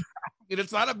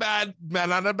 It's not a bad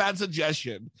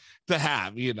suggestion to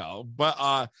have, you know,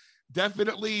 but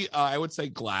definitely, I would say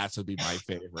glass would be my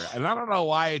favorite. And I don't know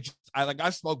why. I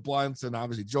smoke blunts and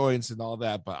obviously joints and all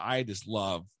that, but I just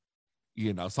love,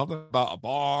 you know, something about a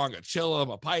bong, a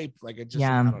chillum, a pipe. Like it just,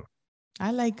 yeah. I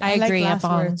agree.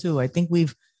 Glassware too. I think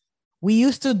we've we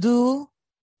used to do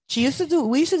J's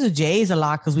a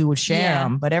lot because we would share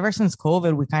them. But ever since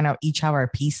COVID, we kind of each have our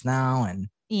piece now. And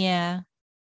yeah.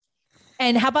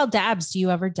 And how about dabs? Do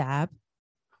you ever dab?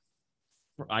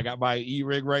 I got my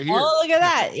e-rig right here. Oh, look at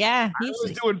that. Yeah. I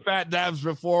was doing fat dabs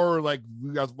before, like,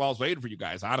 while I was waiting for you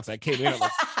guys. Honestly, I came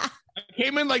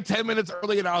in like 10 minutes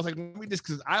early, and I was like, let me just,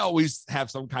 because I always have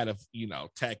some kind of,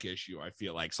 tech issue, I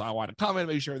feel like. So I want to come in,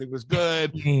 make sure everything was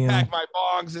good, pack my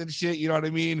bongs and shit, you know what I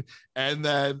mean? And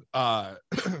then I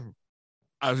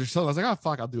was like, oh,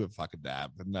 fuck, I'll do a fucking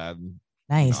dab. And then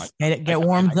nice. Get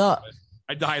warmed up.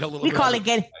 I died a little bit. We call it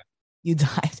you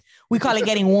died. We call it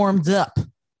getting warmed up.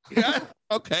 Yeah.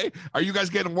 Okay. Are you guys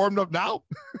getting warmed up now?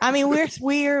 I mean, we're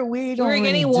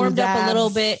getting warmed up a little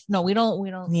bit. No, we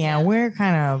don't. Yeah, we're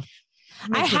kind of.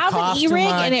 I have an e-rig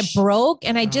and it broke,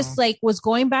 and I just was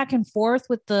going back and forth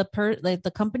with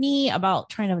the company about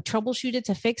trying to troubleshoot it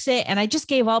to fix it, and I just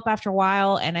gave up after a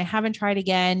while, and I haven't tried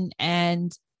again.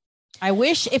 And I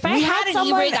wish if I had an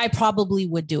e-rig, I probably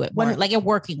would do it more, like a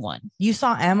working one. You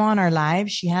saw Emma on our live;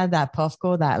 she had that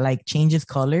Puffco that like changes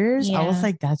colors. Yeah. I was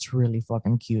like, "That's really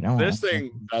fucking cute." This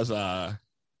thing does.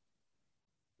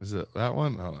 Is it that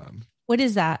one? Hold on. What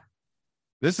is that?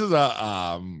 This is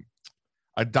a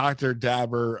Dr.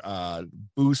 Dabber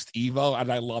Boost Evo,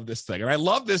 and I love this thing. And I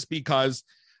love this because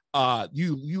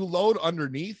you load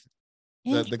underneath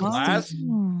the glass.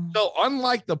 So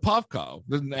unlike the Puffco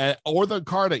or the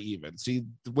Carta, even see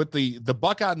with the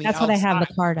buck on the that's outside, what I have,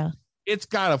 the Carta. It's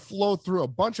got to flow through a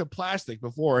bunch of plastic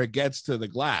before it gets to the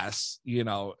glass,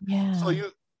 Yeah. So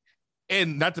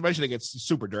and not to mention it gets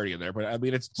super dirty in there, but I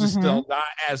mean it's just still not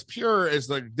as pure as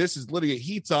this is literally, it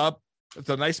heats up. It's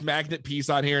a nice magnet piece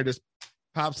on here and just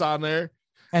pops on there.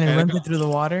 And it runs it through the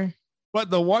water. But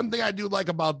the one thing I do like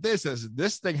about this is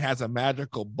this thing has a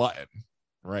magical button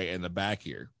right in the back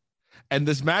here. And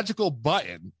this magical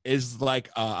button is like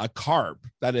a carb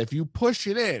that if you push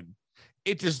it in,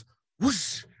 it just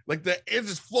whoosh, it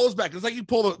just flows back. It's like you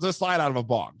pull the slide out of a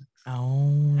bong. Oh,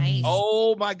 nice.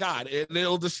 Oh my God.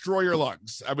 It'll destroy your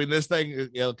lungs. I mean, this thing,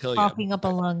 it'll kill you. Coughing up a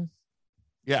lung.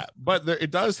 Yeah. But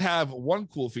it does have one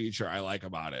cool feature I like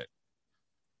about it.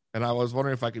 And I was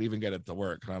wondering if I could even get it to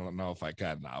work. I don't know if I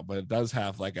can now, but it does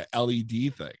have like a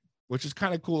LED thing, which is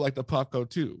kind of cool, like the Puffco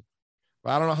too.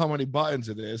 But I don't know how many buttons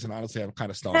it is, and honestly, I'm kind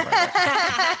of stoned right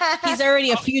now. He's already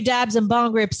a few dabs and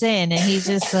bong rips in, and he's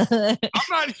just. I'm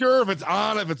not sure if it's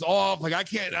on, if it's off. Like I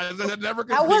can't. I never.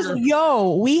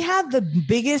 We had the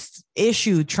biggest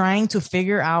issue trying to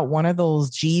figure out one of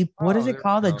those G. What is it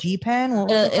called? A G pen? What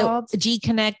was it called? G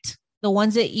Connect. The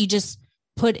ones that you just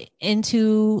put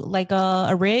into like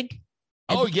a rig.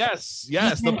 Oh yes,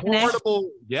 the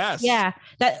portable. Yes. Yeah,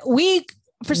 that we.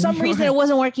 For some reason, it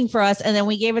wasn't working for us, and then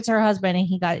we gave it to her husband, and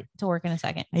he got it to work in a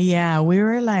second. Yeah, we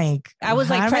were like, I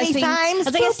was like pressing. I was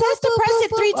like, it says to press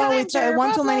it 3 times. It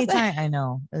one too many times. I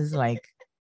know. It's like,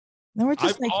 no, we're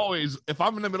just always, if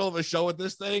I'm in the middle of a show with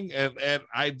this thing, and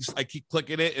I keep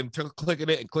clicking it and clicking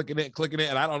it and clicking it and clicking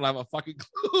it, and I don't have a fucking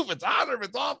clue if it's on or if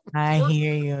it's off. I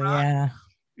hear you. Yeah,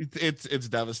 it's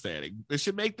devastating. They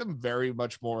should make them very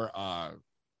much more.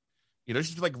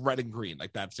 Just like red and green,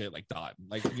 like that's it, like dot,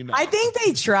 like I think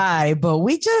they try, but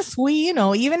we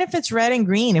even if it's red and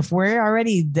green, if we're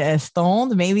already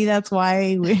stoned, maybe that's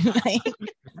why we like.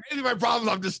 Maybe my problem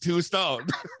is I'm just too stoned.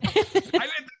 I didn't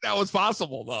think that was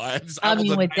possible though. I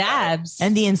mean, with dabs,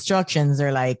 and the instructions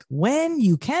are like, when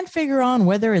you can't figure on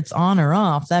whether it's on or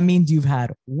off, that means you've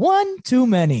had one too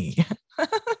many.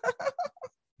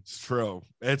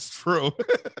 It's true.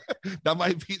 That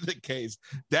might be the case.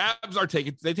 Dabs take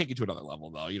you to another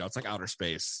level though. It's like outer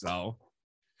space. So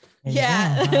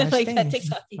yeah, like that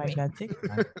TikTok.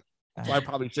 So I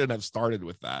probably shouldn't have started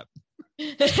with that.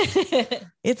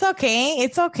 It's okay.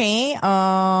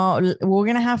 We're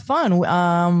gonna have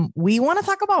fun. We want to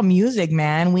talk about music,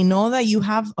 man. We know that you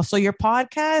have, so your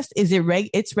podcast, is it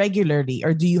it's regularly,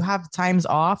 or do you have times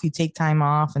off? You take time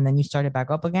off and then you start it back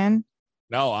up again?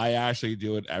 No, I actually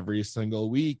do it every single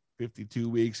week, 52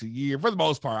 weeks a year for the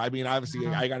most part. I mean, obviously,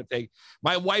 I got to take,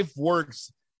 my wife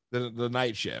works the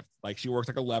night shift. Like she works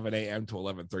like 11 a.m. to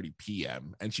 11:30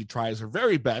 p.m. and she tries her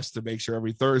very best to make sure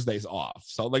every Thursday's off.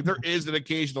 So like there is an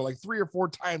occasional like 3 or 4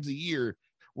 times a year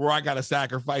where I got to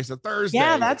sacrifice a Thursday.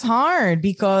 Yeah, that's hard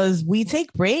because we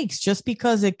take breaks just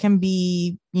because it can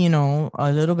be,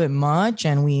 a little bit much,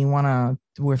 and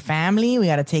we're family. We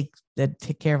got to take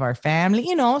care of our family,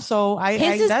 so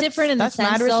his is different in the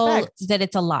sense though, that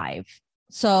it's alive.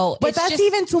 So, but that's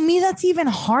even, to me, that's even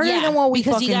harder than what we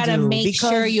because you got to make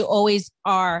sure you always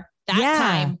are that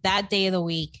time, that day of the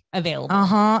week available.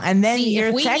 And then See, your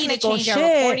if we need to technical change shit.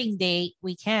 our recording date,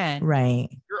 we can. Right.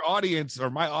 Your audience or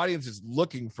my audience is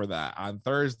looking for that on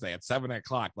Thursday at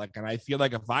 7:00. Like, and I feel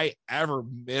like if I ever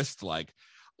missed like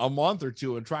a month or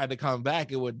two and tried to come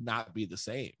back, it would not be the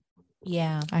same.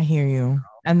 Yeah, I hear you.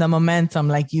 And the momentum,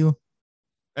 like you.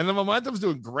 And the momentum's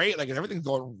doing great. Like everything's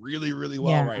going really, really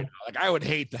well right now. Like I would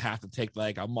hate to have to take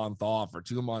like a month off or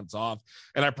 2 months off.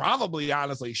 And I probably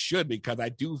honestly should, because I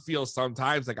do feel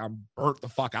sometimes like I'm burnt the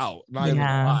fuck out. Not even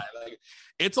gonna lie. Like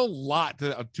it's a lot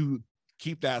to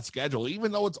keep that schedule,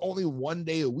 even though it's only 1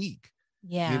 day a week.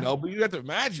 Yeah. You know, but you have to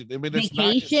imagine. I mean,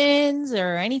 vacations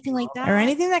or anything like that. Or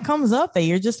anything that comes up that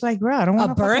you're just like, bro, I don't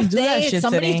want to birthday. do that shit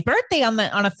somebody's today. birthday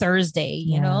on a Thursday,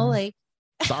 you know, like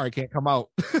sorry, can't come out.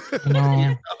 No. You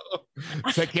know?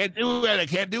 So I can't do it. I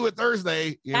can't do it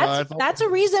Thursday. That's a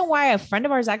reason why a friend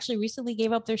of ours actually recently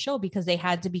gave up their show, because they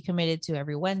had to be committed to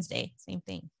every Wednesday. Same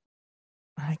thing.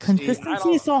 Consistency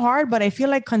is so hard, but I feel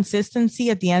like consistency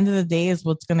at the end of the day is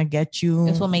what's gonna get you.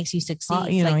 It's what makes you succeed.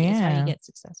 You know, it's how you get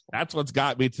successful. That's what's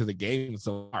got me to the game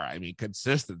so far. I mean,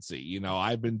 consistency. You know,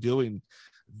 I've been doing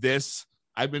this.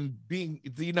 I've been being,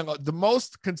 you know, the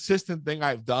most consistent thing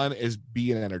I've done is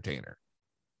be an entertainer.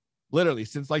 Literally,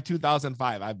 since like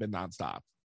 2005, I've been nonstop.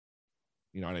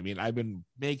 You know what I mean? I've been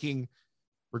making,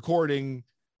 recording,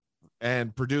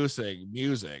 and producing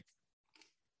music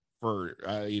for,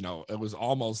 you know, it was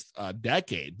almost a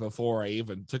decade before I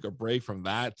even took a break from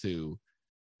that to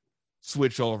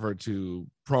switch over to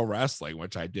pro wrestling,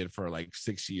 which I did for like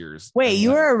 6 years. Wait,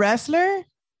 you were a wrestler?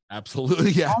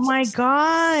 Absolutely, yes. Oh my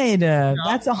God.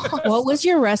 That's awesome. What was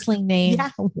your wrestling name? Yeah.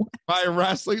 My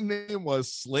wrestling name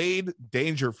was Slade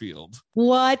Dangerfield.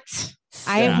 What?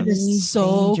 I am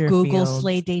so Google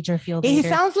Slade Dangerfield. He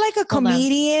sounds like a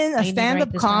comedian, a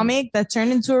stand-up comic that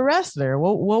turned into a wrestler.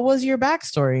 What was your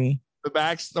backstory? The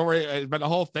backstory, but the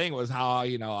whole thing was how,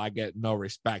 you know, I get no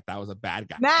respect. I was a bad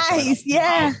guy. Nice,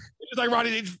 yeah. It's like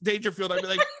Rodney Dangerfield. I'd be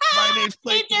like, my name's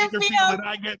Slade Dangerfield, and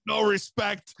I get no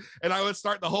respect. And I would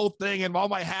start the whole thing, and all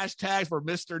my hashtags were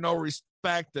Mr. No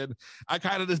Respect. And I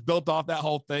kind of just built off that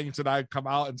whole thing. So I'd come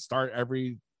out and start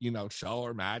every, you know, show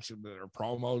or match or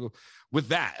promo with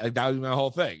that. Like that was my whole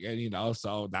thing. And, you know,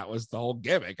 so that was the whole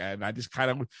gimmick. And I just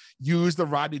kind of used the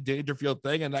Rodney Dangerfield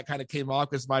thing. And that kind of came off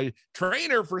because my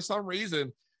trainer, for some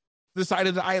reason,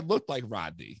 decided that I looked like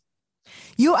Rodney.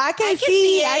 I could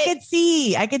see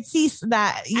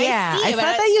that. Yeah. I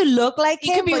thought that you look like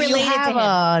him, but you have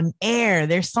an air.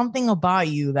 There's something about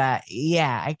you that,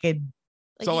 yeah, I could.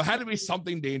 So it had to be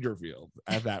something Dangerfield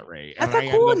at that rate. That's a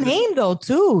cool name though,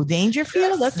 too.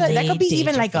 Dangerfield. That could be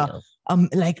even like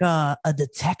a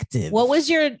detective. What was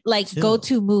your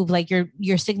go-to move? Like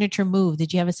your signature move?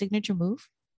 Did you have a signature move?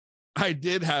 I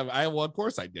did have. Of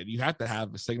course I did. You have to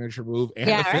have a signature move and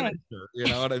a finisher. Right. You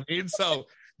know what I mean? So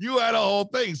you had a whole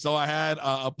thing. So I had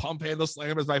a pump handle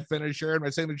slam as my finisher, and my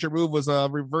signature move was a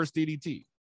reverse DDT.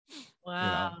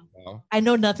 Wow. You know? I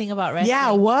know nothing about wrestling.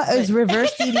 Yeah, what is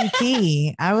reverse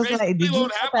DDT? I was like, did you know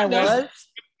what that was?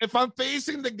 If I'm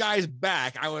facing the guy's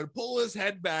back, I would pull his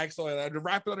head back so I'd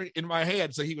wrap it in my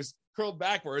hand so he was curled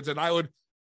backwards, and I would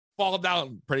fall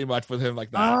down pretty much with him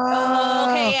like that. Oh,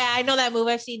 okay. Yeah, I know that move.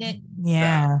 I've seen it.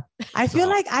 Yeah. I feel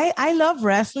like I love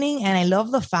wrestling, and I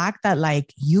love the fact that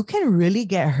like you can really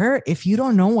get hurt if you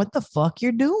don't know what the fuck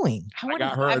you're doing. I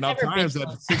got hurt enough times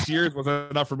that 6 years was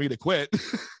enough for me to quit.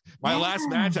 My last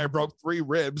match, I broke 3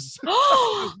 ribs.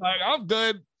 Like, I'm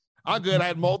good. I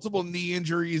had multiple knee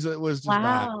injuries. It was just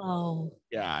wow.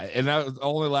 Yeah, and that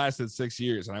only lasted 6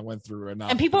 years, and I went through enough.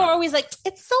 And people are always like,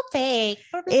 "It's so fake."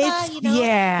 It's you know?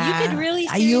 Yeah, you could really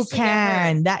you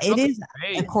can. That it is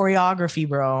a choreography,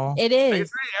 bro. It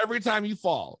is. Every time you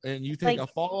fall and you take a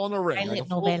fall on the ring, like a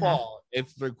full fall,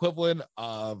 it's the equivalent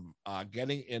of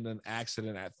getting in an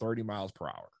accident at 30 miles per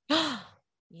hour.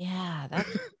 Yeah,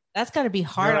 that's got to be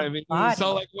hard. You know what I mean?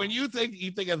 So like when you think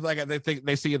it's like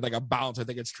they see it like a bounce, I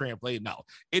think it's trampoline. No,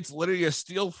 it's literally a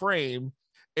steel frame.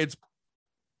 It's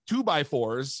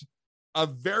 2x4s, a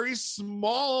very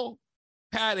small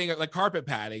padding, like carpet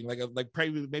padding, like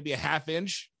maybe a half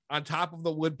inch on top of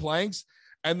the wood planks,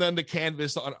 and then the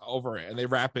canvas over it, and they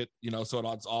wrap it, you know, so it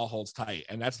all holds tight,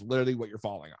 and that's literally what you're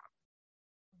falling on.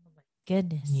 Oh my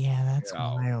goodness! Yeah, that's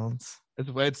wild.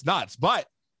 It's nuts, but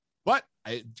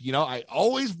I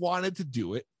always wanted to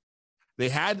do it. They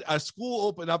had a school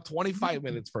open up 25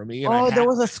 minutes for me. And there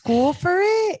was a school for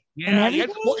it? Yeah, you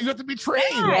have to be trained.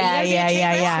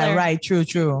 Yeah. Right.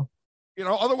 True. You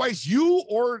know, otherwise you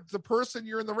or the person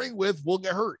you're in the ring with will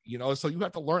get hurt, you know. So you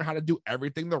have to learn how to do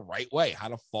everything the right way, how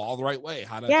to fall the right way,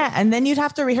 how to. Yeah, and then you'd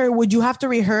have to rehearse. Would you have to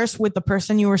rehearse with the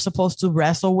person you were supposed to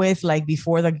wrestle with, like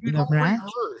before the You don't match?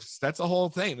 rehearse. That's the whole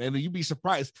thing. And you'd be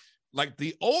surprised. Like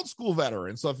the old school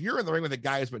veteran. So if you're in the ring with a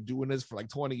guy who's been doing this for like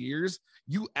 20 years,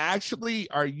 you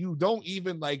don't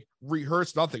even like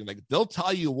rehearse nothing. Like they'll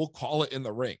tell you, we'll call it in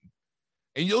the ring.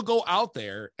 And you'll go out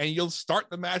there and you'll start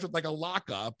the match with like a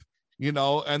lockup, you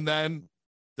know, and then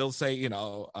they'll say,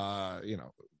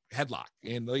 headlock,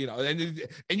 and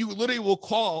you literally will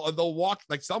call, and they'll walk,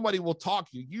 like somebody will talk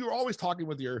you. You're always talking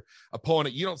with your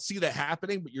opponent. You don't see that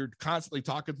happening, but you're constantly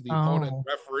talking to the opponent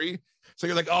referee. So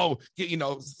you're like,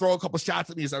 throw a couple shots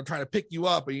at me as I'm trying to pick you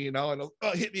up, and it'll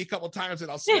hit me a couple times,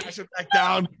 and I'll smash it back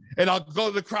down, and I'll go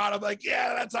to the crowd. I'm like,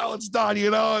 yeah, that's how it's done,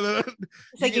 And then,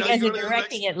 it's like you guys are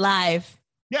directing it live.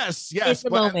 Yes. It's the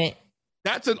moment.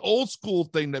 That's an old school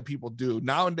thing that people do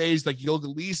nowadays. Like you'll at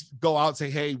least go out and say,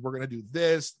 hey, we're going to do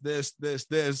this.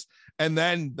 And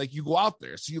then like you go out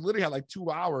there. So you literally have like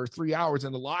 2 hours, 3 hours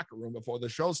in the locker room before the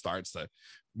show starts to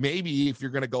maybe, if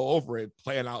you're going to go over it,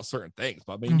 plan out certain things.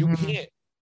 But I mean, you can't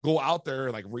go out there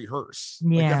and like rehearse.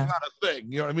 Yeah. Like, that's not a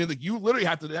thing. You know what I mean? Like you literally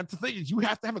have to, that's the thing, is you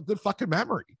have to have a good fucking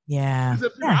memory. Yeah.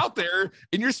 Because if you're out there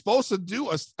and you're supposed to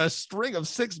do a string of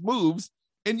 6 moves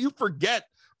and you forget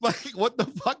like what the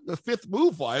fuck the 5th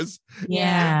move was.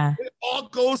 Yeah. It all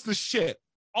goes to shit.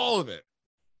 All of it.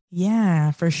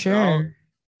 Yeah, for sure.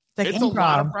 It's a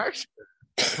lot of pressure.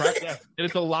 Yeah.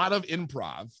 It's a lot of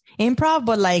improv.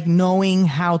 But like knowing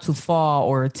how to fall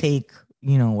or take,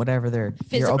 whatever they're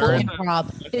physical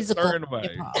improv. Physical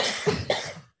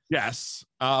improv. Yes.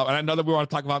 And I know that we want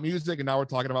to talk about music, and now we're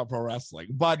talking about pro wrestling.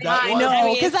 But I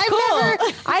know, because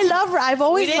I've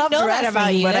always loved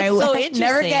wrestling, but I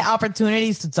never get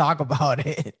opportunities to talk about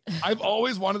it. I've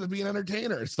always wanted to be an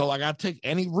entertainer, so I got to take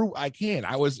any route I can.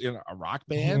 I was in a rock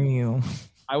band.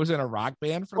 I was in a rock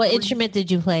band for what instrument did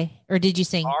you play, or did you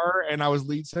sing? Guitar, and I was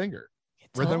lead singer,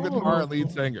 rhythm guitar and lead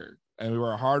singer, and we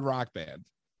were a hard rock band.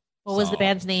 What was the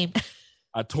band's name?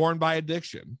 Torn by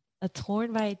Addiction. A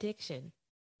Torn by Addiction.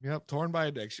 Yep, Torn by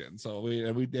Addiction. So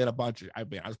we did a bunch of. I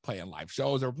was playing live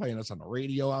shows. They were playing us on the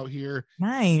radio out here.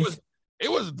 Nice.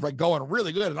 It was like going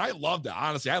really good, and I loved it.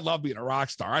 Honestly, I love being a rock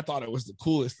star. I thought it was the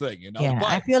coolest thing, Yeah, but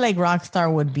I feel like rock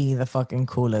star would be the fucking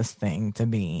coolest thing to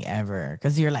be ever,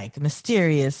 because you're like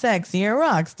mysterious, sexy, a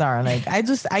rock star. Like I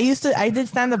did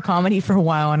stand up comedy for a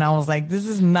while, and I was like, this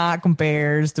is not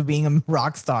compares to being a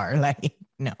rock star. Like.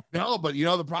 No, but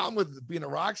the problem with being a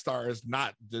rock star is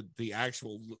not the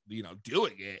actual,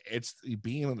 doing it. It's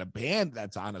being in a band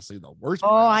that's honestly the worst.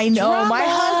 Oh, I know. Drama. My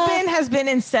husband has been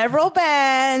in several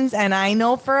bands, and I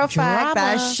know for a fact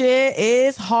that shit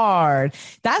is hard.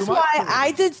 That's why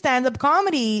I did stand-up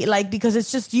comedy, like, because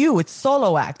it's just you. It's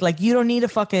solo act. Like, you don't need a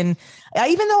fucking...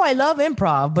 Even though I love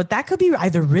improv, but that could be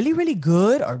either really, really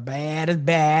good or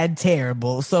bad,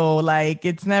 terrible. So, like,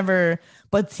 it's never...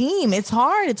 But team, it's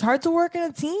hard. It's hard to work in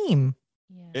a team.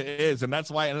 Yeah. It is. And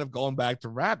that's why I ended up going back to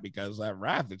rap, because that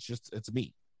rap, it's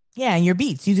me. Yeah, and your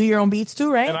beats. You do your own beats too,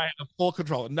 right? And I have full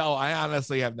control. No, I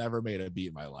honestly have never made a beat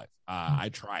in my life. I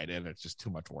tried it, and it's just too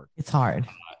much work. It's hard.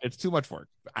 It's too much work.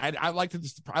 I like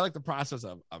the process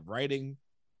of writing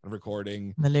and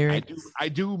recording. The lyrics. I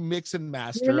do mix and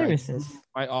master.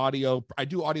 My audio. I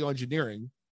do audio engineering.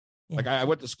 Yeah. Like I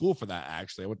went to school for that,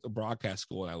 actually. I went to broadcast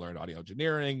school, and I learned audio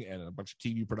engineering and a bunch of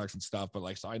TV production stuff.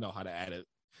 But so I know how to edit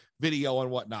video and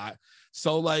whatnot.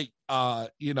 So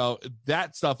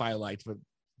that stuff I liked, but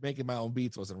making my own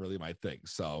beats wasn't really my thing.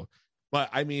 So, but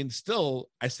I mean, still,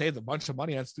 I saved a bunch of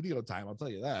money on studio time. I'll tell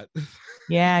you that.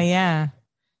 Yeah. And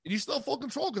you still have full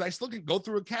control, because I still can go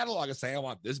through a catalog and say, I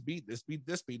want this beat, this beat,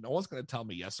 this beat. No one's going to tell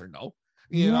me yes or no.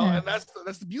 You know, and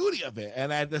that's the beauty of it.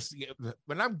 And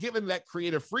when I'm given that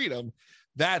creative freedom,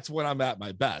 that's when I'm at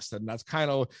my best. And that's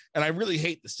and I really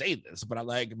hate to say this, but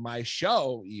my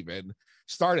show even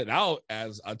started out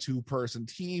as a 2-person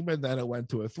team, and then it went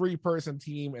to a 3-person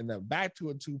team, and then back to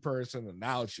a 2-person, and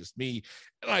now it's just me.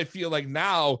 And I feel like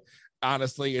now,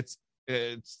 honestly, it's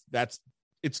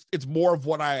more of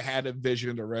what I had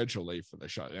envisioned originally for the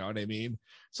show. You know what I mean?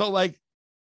 So I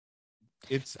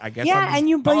guess. Yeah, and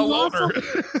you also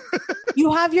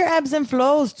you have your ebbs and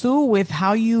flows too with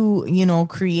how you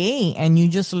create, and you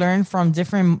just learn from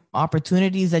different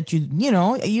opportunities that you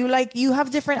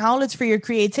have different outlets for your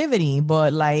creativity.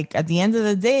 But at the end of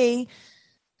the day,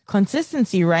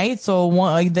 consistency, right? So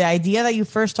the idea that you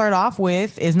first start off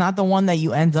with is not the one that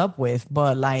you end up with,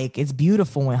 but it's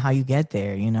beautiful in how you get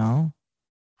there.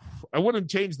 I wouldn't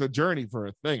change the journey for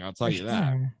a thing. I'll tell you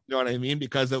that. You know what I mean?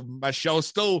 Because my show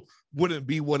still wouldn't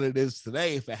be what it is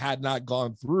today if it had not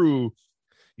gone through,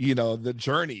 the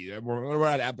journey. We're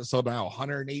at episode now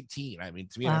 118. I mean,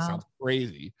 to me, that sounds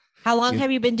crazy. How long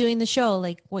have you been doing the show?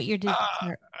 Like, what year did it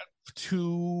start?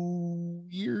 2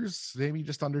 years, maybe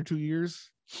just under 2 years,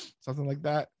 something like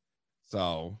that.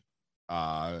 So,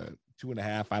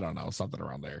 2.5, I don't know, something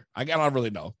around there. I don't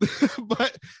really know,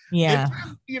 but yeah,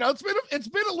 it's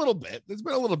been a little bit. It's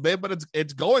been a little bit, but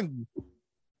it's going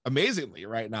amazingly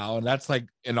right now, and that's like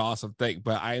an awesome thing.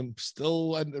 But I'm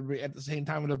still at the same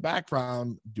time in the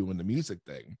background doing the music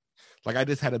thing. Like I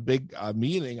just had a big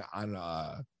meeting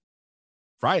on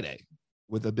Friday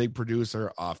with a big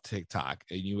producer off TikTok,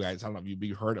 and you guys, I don't know if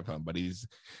you've heard of him, but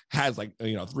has like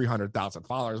 300,000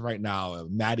 followers right now.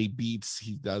 Matty Beats,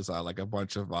 he does like a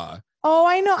bunch of oh,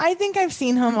 I know. I think I've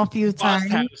seen him a few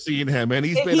times. I've seen him, and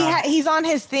he's on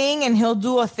his thing, and he'll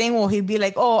do a thing where he'd be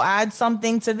like, "Oh, add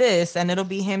something to this," and it'll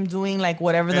be him doing like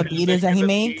whatever the beat is that he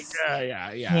makes.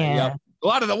 Yeah. Yep. A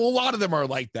lot of them are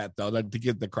like that though. To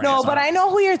get the credit. No, but I know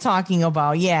who you're talking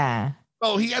about. Yeah.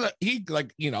 Oh, he hit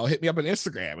me up on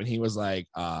Instagram, and he was like,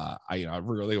 I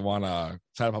really want to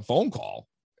set up a phone call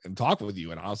and talk with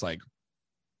you. And I was like,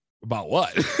 about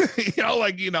what? And it's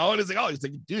like, he's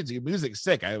like, dude, your music's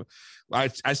sick.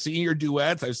 I seen your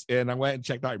duets, and I went and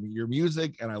checked out your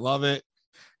music, and I love it.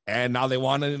 And now they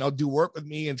want to, do work with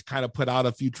me and kind of put out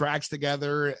a few tracks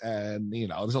together. And,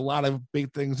 there's a lot of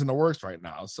big things in the works right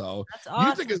now. So awesome.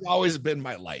 Music has always been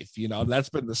my life. That's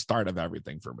been the start of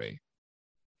everything for me.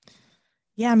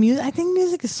 Yeah, I think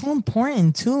music is so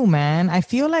important too, man. I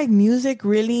feel like music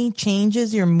really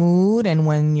changes your mood. And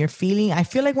I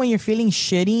feel like when you're feeling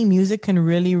shitty, music can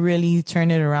really, really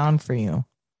turn it around for you.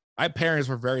 My parents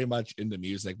were very much into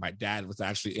music. My dad was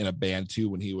actually in a band too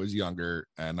when he was younger.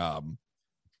 And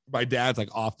my dad's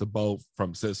like off the boat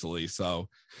from Sicily. So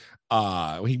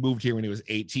he moved here when he was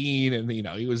 18, and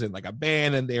he was in like a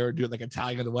band, and they were doing like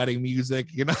Italian wedding music,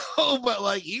 but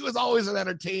like he was always an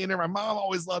entertainer. My mom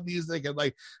always loved music, and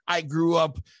like I grew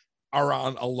up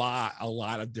around a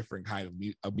lot of different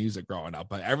kind of music growing up,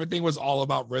 but everything was all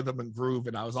about rhythm and groove,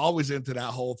 and I was always into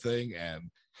that whole thing. And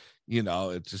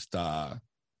it just I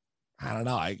don't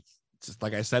know, just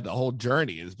like I said, the whole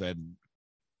journey has been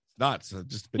nuts.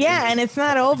 And it's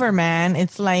not over, man.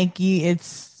 It's like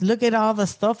look at all the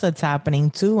stuff that's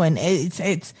happening too, and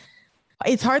it's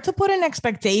hard to put an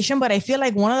expectation, but I feel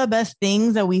like one of the best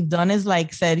things that we've done is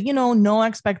like said, no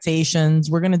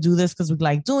expectations. We're gonna do this because we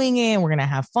like doing it, and we're gonna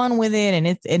have fun with it,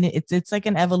 and it's like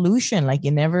an evolution. Like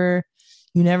you never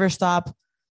stop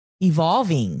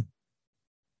evolving.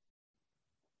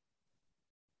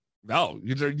 No,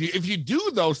 if you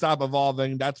do though stop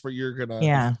evolving, that's where you're gonna.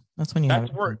 Yeah, that's when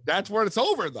that's where it's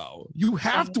over though. You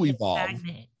have to evolve.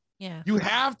 Yeah, you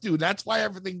have to. That's why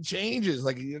everything changes.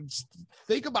 Like,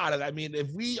 think about it. I mean,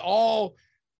 if we all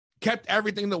kept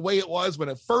everything the way it was when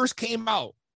it first came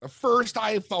out, the first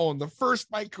iPhone, the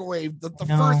first microwave, the first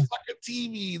fucking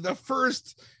TV, the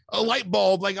first light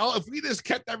bulb, like, if we just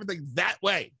kept everything that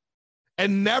way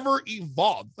and never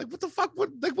evolved, like, what the fuck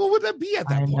what would that be at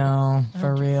that point? I know,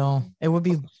 for real. It would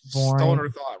be boring. Stoner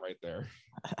thought right there.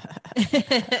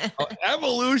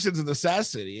 Evolution's a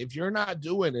necessity. If you're not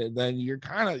doing it, then you're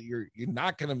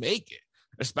not gonna make it,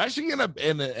 especially in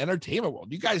the entertainment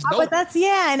world. You guys know, but that's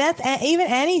even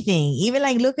anything. Even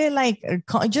like look at like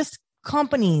just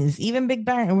companies, even big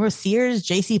bang or Sears,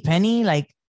 JCPenney,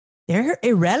 like they're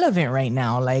irrelevant right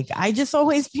now. Like I just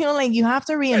always feel like you have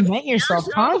to reinvent yourself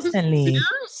constantly.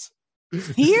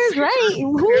 Sears, right?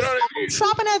 Who's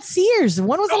shopping at Sears?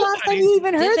 When was the last time you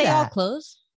even heard that? They all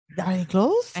closed? Are they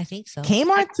closed? I think so.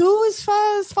 Kmart too is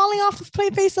falling off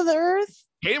the face of the earth.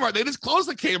 Kmart, they just closed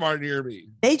the Kmart near me.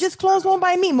 They just closed one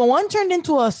by me, but one turned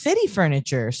into a city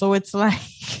furniture. So it's like,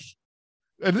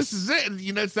 and this is it.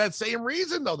 It's that same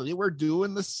reason though. They were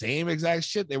doing the same exact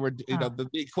shit. They were, the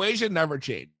equation never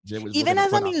changed. It was even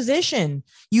as a musician,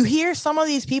 you hear some of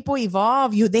these people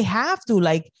evolve. They have to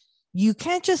like. You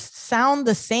can't just sound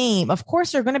the same. Of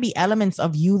course, there are going to be elements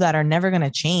of you that are never going to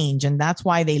change. And that's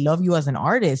why they love you as an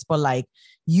artist. But like,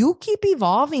 you keep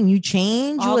evolving, you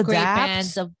change, you adapt. Great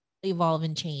bands evolve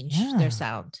and change their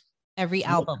sound. Every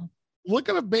album. Look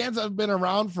at the bands that have been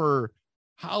around for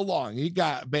how long? You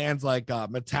got bands like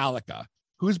Metallica,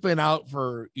 who's been out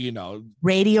for,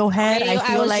 Radiohead. I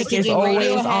feel like is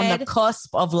always on the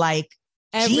cusp of like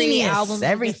every genius, album,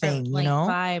 everything,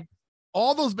 vibe.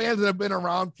 All those bands that have been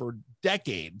around for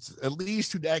decades, at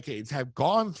least 2 decades, have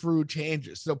gone through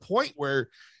changes to the point where,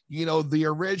 the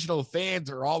original fans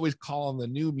are always calling the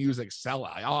new music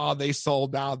sellout. Oh, they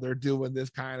sold out. They're doing this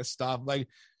kind of stuff. Like,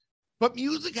 But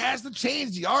music has to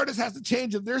change. The artist has to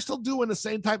change. If they're still doing the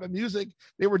same type of music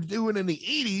they were doing in the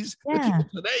 80s, the people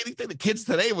today, anything the kids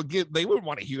today they wouldn't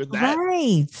want to hear that.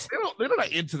 Right. They're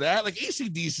not into that. Like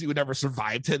AC/DC would never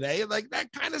survive today. Like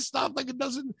that kind of stuff. Like it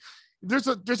doesn't, there's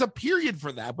a period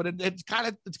for that, but it's got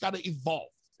to evolve.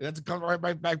 It has to come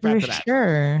right back For to that. sure.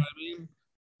 You know what I mean?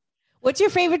 What's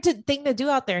your favorite thing to do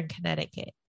out there in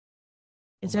Connecticut?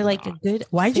 Is there like a good?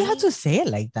 Why'd you thing? have to say it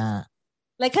like that?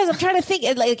 Like, because I'm trying to think.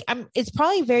 It's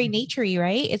probably very naturey,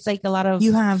 right? It's like a lot of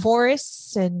You have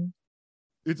forests and.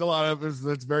 It's a lot of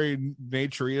it's very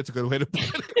naturey. It's a good way to put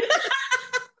it.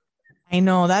 I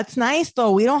know that's nice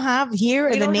though. We don't have here.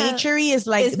 We The don't have- naturey is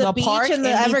like is the the beach park and the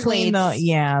in between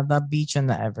Everglades. the beach and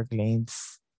the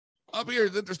Everglades. Up here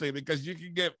is interesting because you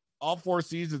can get all 4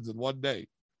 seasons in one day.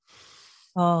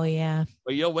 Oh yeah.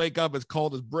 But you'll wake up as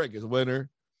cold as brick. It's winter.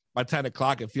 By 10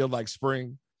 o'clock, it feels like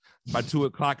spring. By 2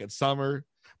 o'clock, it's summer.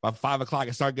 By 5 o'clock,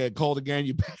 it starts getting cold again.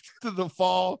 You back to the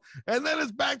fall, and then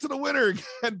it's back to the winter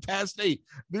again past 8.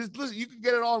 Listen, you can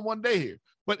get it all in one day here.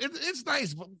 But it's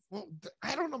nice. But, well,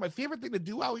 I don't know. My favorite thing to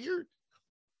do out here,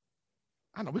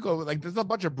 I don't know. We go like there's a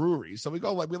bunch of breweries, so we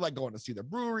like going to see the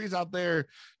breweries out there.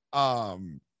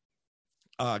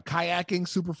 Kayaking,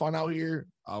 super fun out here.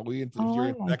 We into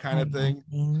that kind of thing.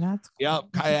 That's cool. Yep,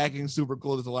 kayaking, super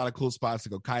cool. There's a lot of cool spots to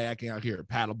go kayaking out here,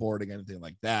 paddleboarding, anything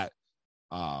like that.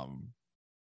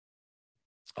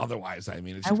 Otherwise, I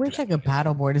mean, it's I just wish I could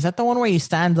paddleboard. Is that the one where you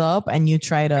stand up and you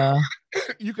try to?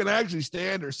 You can actually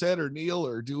stand or sit or kneel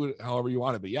or do it however you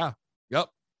want it. But yeah, yep,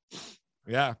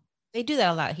 yeah. They do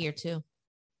that a lot here too.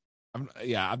 I'm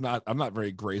not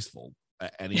very graceful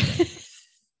at anything.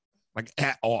 Like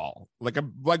at all. Like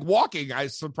I'm like walking, I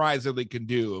surprisingly can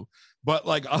do, but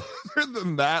like other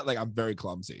than that, like I'm very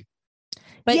clumsy.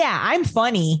 But yeah, I'm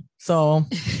funny, so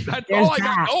That's there's all I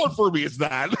got that. going for me is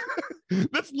that.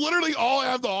 That's literally all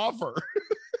I have to offer.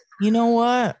 You know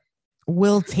what?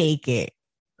 We'll take it,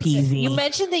 Peasy. You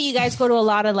mentioned that you guys go to a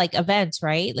lot of like events,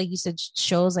 right? Like you said,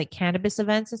 shows like cannabis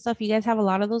events and stuff. You guys have a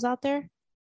lot of those out there?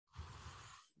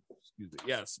 Excuse me.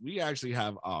 Yes, we actually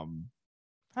have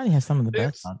Probably have some of the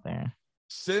best out there.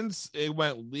 since it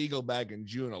went legal back in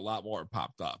June, a lot more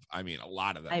popped up. I mean, a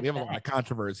lot of them. We have a lot of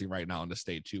controversy right now in the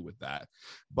state too with that.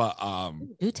 But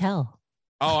do tell.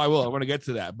 Oh, I will. I want to get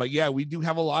to that. But yeah, we do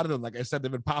have a lot of them. Like I said,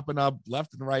 they've been popping up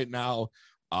left and right now.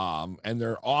 And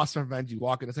they're awesome events. You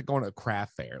walk in, it's like going to a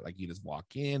craft fair. Like you just walk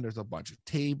in, there's a bunch of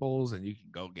tables and you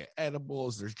can go get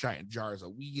edibles. There's giant jars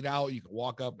of weed out. You can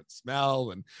walk up and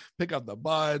smell and pick up the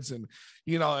buds. And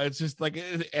you know, it's just like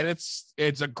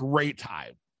it's a great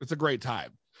time. It's a great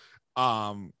time.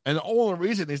 And the only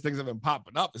reason these things have been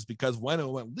popping up is because when it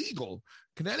went legal,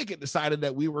 Connecticut decided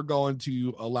that we were going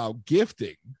to allow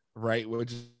gifting, right?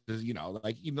 Which is, you know,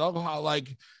 like, you know how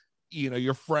like, you know,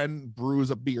 your friend brews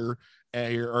a beer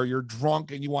and you're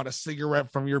drunk and you want a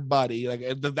cigarette from your buddy, like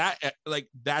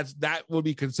that would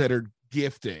be considered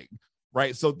gifting,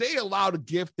 right? So they allowed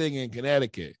gifting in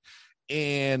Connecticut,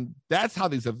 and that's how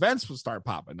these events would start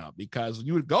popping up, because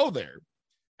you would go there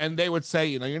and they would say,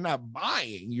 you know, you're not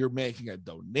buying, you're making a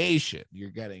donation, you're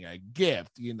getting a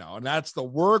gift, you know, and that's the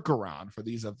workaround for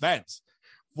these events.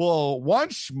 Well, one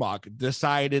schmuck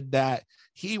decided that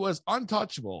he was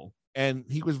untouchable and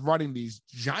he was running these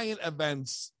giant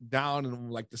events down in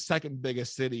like the second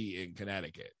biggest city in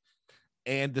Connecticut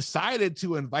and decided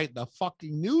to invite the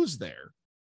fucking news there.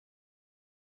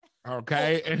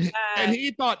 Okay. And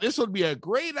he thought this would be a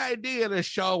great idea to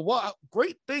show what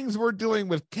great things we're doing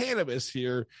with cannabis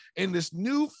here in this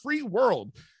new free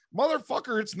world.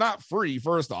 Motherfucker, it's not free.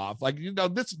 First off, like, you know,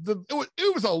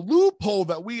 it was a loophole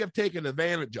that we have taken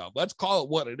advantage of. Let's call it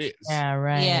what it is. Yeah,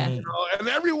 right. Yeah. You know, and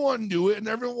everyone knew it, and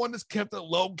everyone has kept it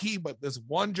low key. But this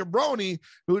one jabroni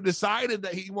who decided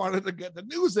that he wanted to get the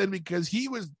news in because he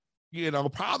was, you know,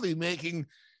 probably making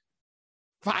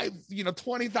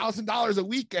 $20,000 a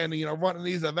weekend, you know, running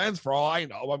these events for all I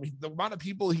know. I mean, the amount of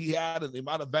people he had and the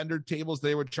amount of vendor tables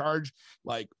they would charge,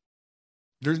 like,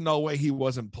 there's no way he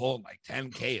wasn't pulling like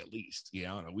 10K at least, you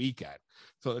know, in a weekend.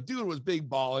 So the dude was big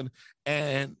balling,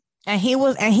 and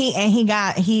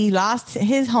he lost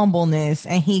his humbleness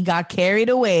and he got carried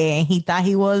away and he thought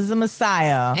he was the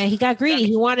Messiah. And he got greedy.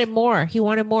 He wanted more. So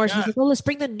Yeah. he's like, oh, let's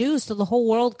bring the news so the whole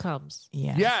world comes.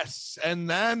 Yeah. Yes. And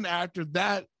then after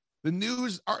that, the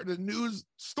news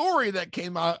story that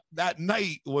came out that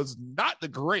night was not the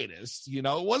greatest. You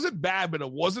know, it wasn't bad, but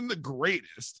it wasn't the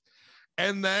greatest.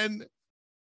 And then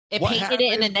It what painted it in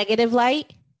a happened? negative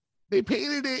light. They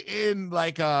painted it in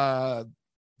like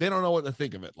they don't know what to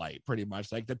think of it. Like pretty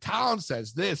much like the town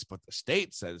says this, but the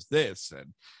state says this.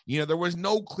 And, there was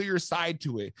no clear side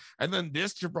to it. And then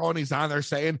this jabroni's on there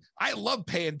saying, I love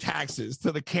paying taxes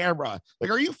to the camera. Like,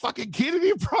 are you fucking kidding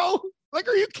me, bro? Like,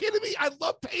 are you kidding me? I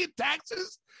love paying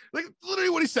taxes. Like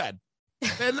literally what he said.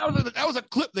 And that was a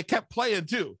clip that kept playing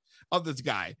too of this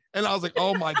guy. And I was like,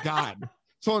 oh my God.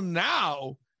 So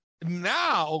now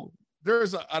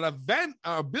there's a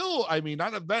bill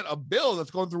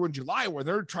that's going through in July where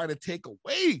they're trying to take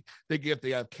away the gift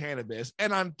they have cannabis.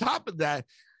 And on top of that,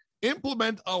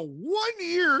 implement a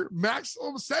 1-year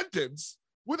maximum sentence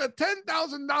with a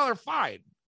 $10,000 fine.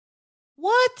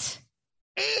 What?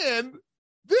 And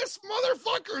this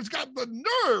motherfucker's got the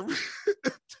nerve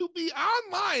to be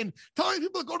online telling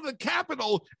people to go to the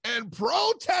Capitol and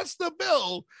protest the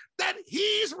bill that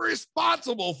he's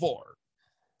responsible for.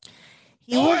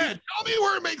 Go ahead. Tell me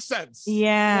where it makes sense.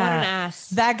 Yeah. What an ass.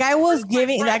 That guy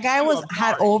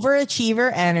had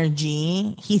overachiever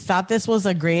energy. He thought this was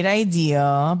a great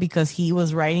idea because he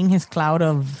was riding his cloud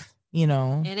of,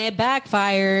 And it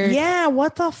backfired. Yeah,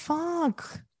 what the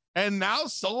fuck? And now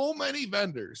so many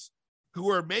vendors who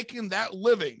are making that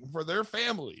living for their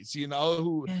families, and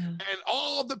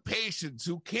all the patients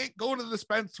who can't go to the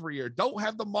dispensary or don't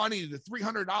have the money, the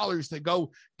 $300 to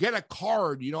go get a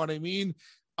card, you know what I mean?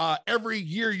 Every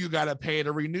year you got to pay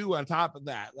to renew on top of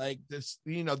that. Like this,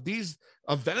 these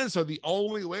events are the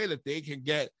only way that they can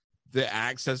get the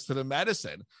access to the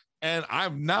medicine. And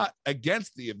I'm not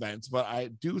against the events, but I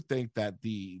do think that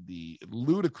the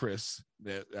ludicrous,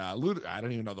 I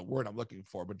don't even know the word I'm looking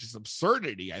for, but just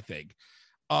absurdity, I think,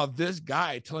 of this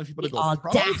guy telling people to go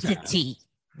audacity.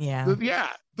 Yeah.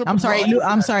 I'm sorry.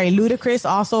 Ludacris,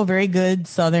 also very good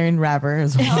Southern rapper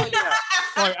as well. Oh, yeah.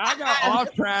 Like, I got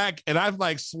off track and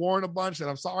I've sworn a bunch, and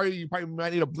I'm sorry. You probably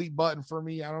might need a bleep button for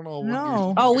me. I don't know.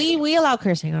 No. Oh, we allow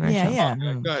cursing on our show. Yeah.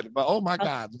 Okay, good. But oh my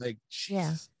God,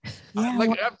 yeah.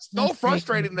 It's so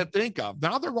frustrating to think of.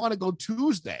 Now they're going to go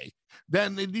Tuesday.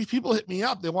 Then these people hit me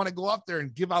up. They want to go up there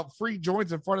and give out free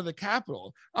joints in front of the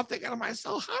Capitol. I'm thinking to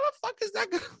myself, how the fuck is that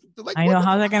going to? I know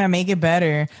how they're going to make it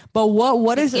better. But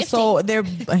what is it? So they're.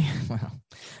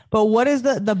 But what is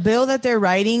the bill that they're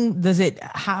writing? Does it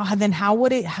how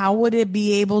would it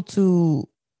be able to?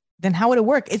 Then how would it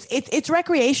work? It's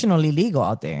recreationally legal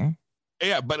out there.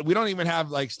 Yeah, but we don't even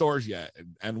have stores yet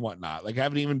and whatnot. I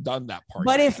haven't even done that part.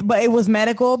 But yet. but it was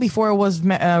medical before it was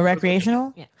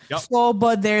recreational. Yeah. Yep. So,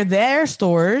 but they're their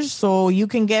stores, so you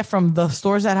can get from the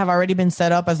stores that have already been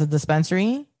set up as a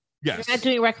dispensary. Yes. They're not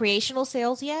doing recreational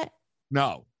sales yet.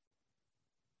 No.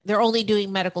 They're only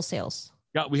doing medical sales.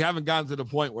 Yeah, we haven't gotten to the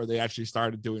point where they actually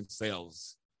started doing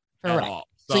sales at all.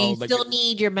 So you still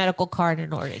need your medical card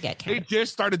in order to get cannabis. They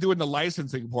just started doing the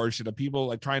licensing portion of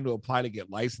people trying to apply to get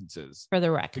licenses For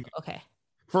the rec. Okay.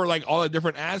 for all the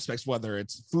different aspects, whether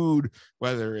it's food,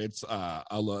 whether it's a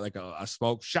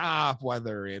smoke shop,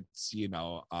 whether it's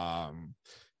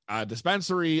a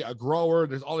dispensary, a grower.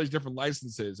 There's all these different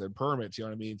licenses and permits. You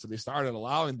know what I mean? So they started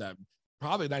allowing them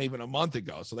probably not even a month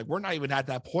ago. So we're not even at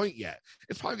that point yet.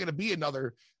 It's probably going to be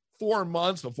another 4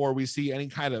 months before we see any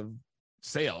kind of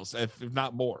sales, if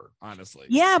not more, honestly.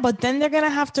 Yeah, but then they're going to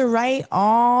have to write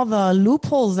all the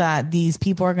loopholes that these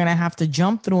people are going to have to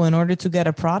jump through in order to get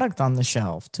a product on the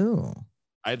shelf too.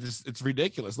 It's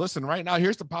ridiculous. Listen, right now,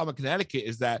 here's the problem in Connecticut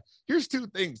is that here's two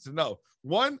things to know.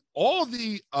 One, all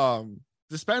the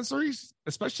dispensaries,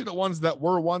 especially the ones that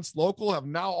were once local, have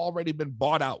now already been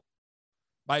bought out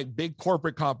by big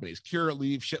corporate companies,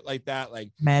 Curaleaf, shit like that,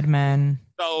 Madman.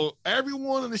 So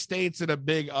everyone in the state's in a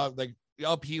big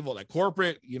upheaval,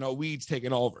 corporate, weeds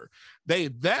taking over. They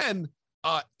then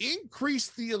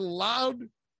increase the allowed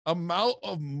amount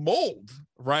of mold,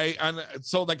 right? And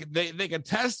so they can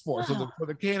test for it. So for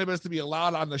the cannabis to be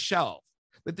allowed on the shelf,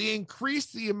 that they increase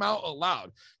the amount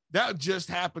allowed. That just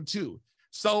happened too.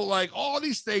 So all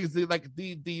these things,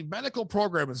 the medical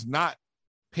program is not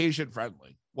patient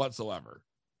friendly whatsoever.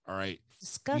 All right.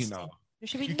 Disgusting. There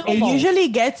should be no It mold. usually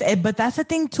gets it, but that's the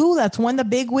thing too. That's when the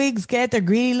big wigs get their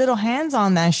greedy little hands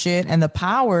on that shit and the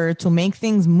power to make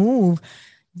things move.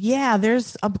 Yeah,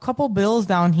 there's a couple bills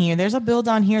down here. There's a bill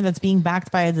down here that's being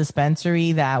backed by a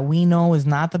dispensary that we know is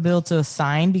not the bill to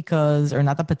sign or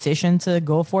not the petition to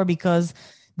go for, because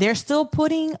they're still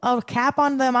putting a cap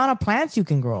on the amount of plants you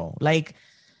can grow.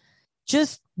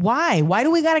 Just why? Why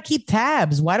do we gotta keep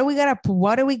tabs? Why do we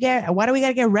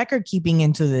gotta get record keeping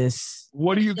into this?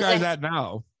 What are you guys at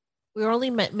now? We're only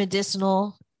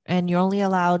medicinal, and you're only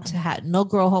allowed to have no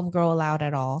home grow allowed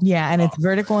at all. Yeah, and it's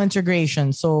vertical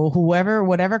integration. So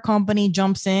whatever company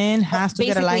jumps in has to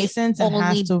get a license and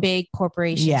only has to. big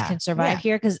corporations can survive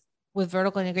here, because with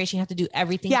vertical integration, you have to do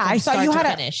everything. Yeah, from I saw start you to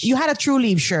had finish. you had a True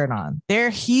Leave shirt on. They're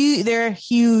huge. They're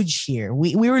huge here.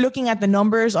 We were looking at the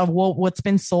numbers of what's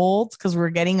been sold because we're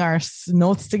getting our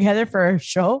notes together for our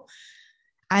show,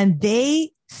 and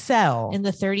they sell in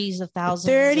the 30s of thousands,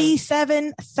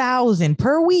 37,000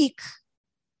 per week.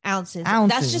 Ounces.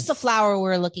 That's just the flour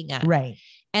we're looking at, right?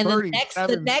 And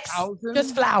the next,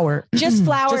 just flour, just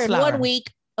flour in 1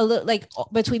 week, like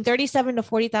between 37 to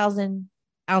 40,000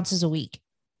 ounces a week.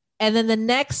 And then the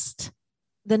next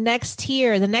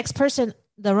tier, the next person,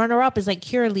 the runner up is like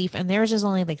Curaleaf, and theirs is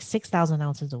only like 6,000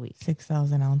 ounces a week.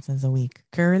 6,000 ounces a week.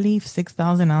 Curaleaf,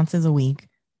 6,000 ounces a week.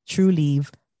 True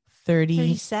Leave,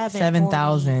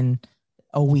 37,000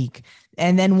 a week.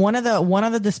 And then one of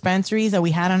the dispensaries that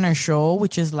we had on our show,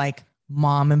 which is like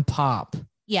mom and pop.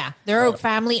 Yeah, they're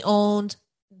family owned.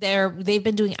 They've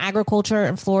been doing agriculture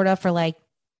in Florida for like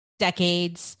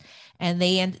decades, and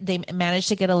they managed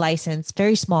to get a license.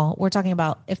 Very small. We're talking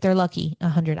about, if they're lucky,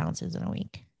 100 ounces in a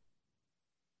week.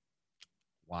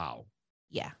 Wow.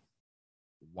 Yeah.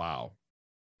 Wow.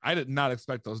 I did not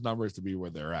expect those numbers to be where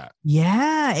they're at.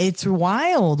 Yeah, it's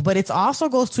wild, but it also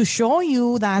goes to show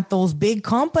you that those big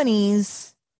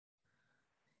companies,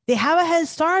 they have a head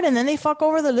start and then they fuck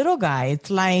over the little guy. It's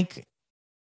like,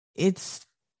 it's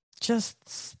just,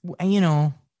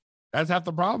 that's half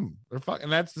the problem. They're fucking.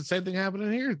 That's the same thing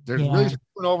happening here. They're really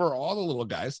screwing over all the little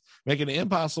guys, making it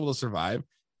impossible to survive.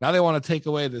 Now they want to take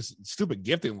away this stupid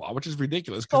gifting law, which is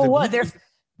ridiculous. So what?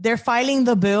 They're filing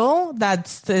the bill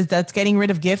that's getting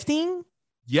rid of gifting.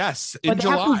 Yes, in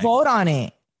July. They have to vote on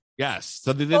it. Yes,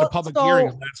 so they did a public hearing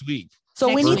last week.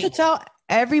 So we need to tell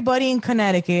everybody in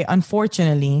Connecticut,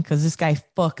 unfortunately, because this guy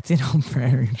fucked it up for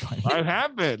everybody. I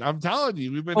have been. I'm telling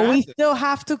you, we've been. But we still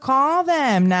have to call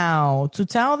them now to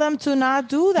tell them to not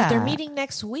do that. But they're meeting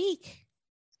next week.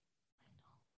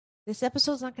 This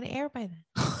episode's not going to air by then.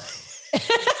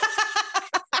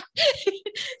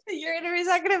 Your interview's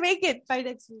not going to make it by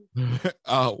next week.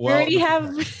 Well, we already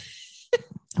have.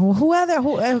 By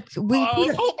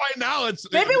now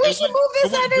it's. Maybe we should move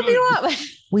this interview up.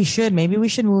 We should. Maybe we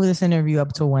should move this interview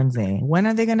up to Wednesday. When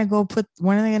are they going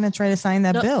to try to sign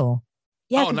that bill?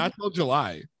 Yeah. Not till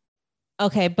July.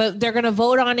 Okay, but they're going to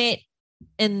vote on it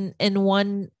in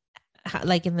one,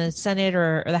 like in the Senate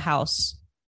or the House.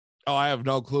 Oh, I have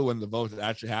no clue when the vote is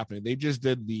actually happening. They just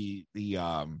did the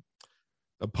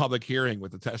public hearing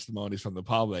with the testimonies from the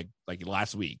public like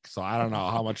last week. So I don't know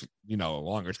how much,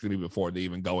 longer it's going to be before they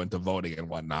even go into voting and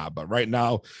whatnot. But right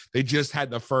now they just had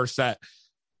the first set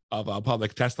of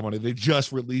public testimony. They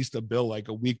just released a bill like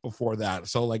a week before that.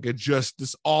 So like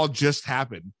this all just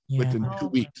happened within 2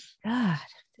 weeks. God,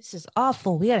 this is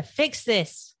awful. We got to fix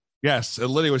this. Yes. It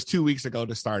literally was 2 weeks ago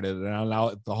to start it. And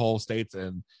now the whole state's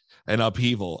in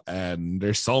upheaval, and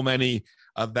there's so many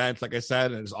events, like I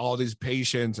said, and there's all these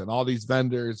patients and all these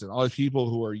vendors and all these people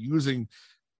who are using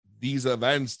these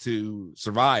events to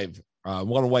survive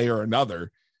one way or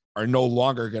another are no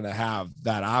longer going to have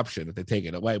that option if they take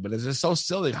it away. But it's just so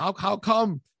silly. How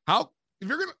come if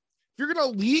you're gonna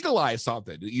legalize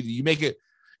something, you make it,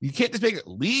 you can't just make it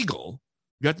legal,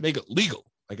 you have to make it legal.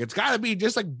 Like it's got to be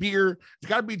just like beer. It's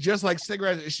got to be just like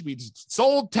cigarettes. It should be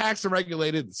sold, taxed, and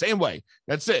regulated the same way.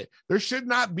 That's it. There should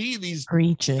not be these.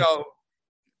 Preach it.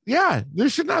 There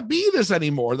should not be this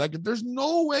anymore. Like there's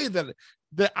no way that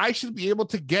I should be able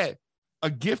to get a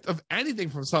gift of anything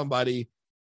from somebody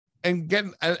and get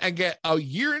a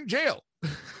year in jail.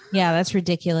 Yeah, that's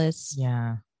ridiculous.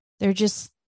 Yeah, they're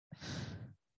just.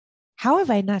 How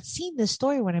have I not seen this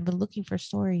story when I've been looking for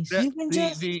stories?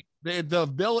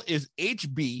 The bill is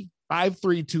HB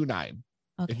 5329.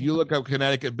 Okay. If you look up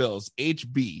Connecticut bills,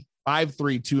 HB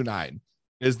 5329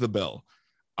 is the bill.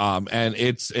 And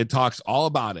it talks all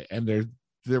about it. And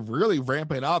they're really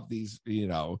ramping up these,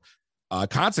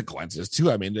 consequences too.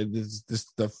 I mean,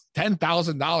 the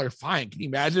 $10,000 fine. Can you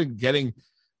imagine getting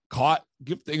caught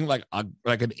gifting like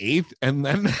an eighth and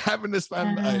then having to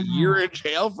spend a year in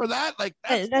jail for that? Like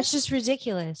that's just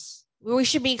ridiculous. We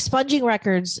should be expunging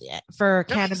records for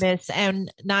cannabis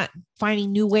and not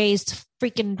finding new ways to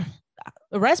freaking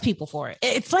arrest people for it.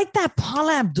 It's like that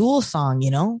Paula Abdul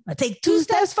song, I take 2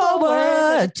 steps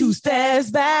forward, 2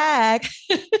 steps back.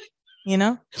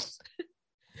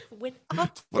 What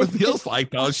it feels like,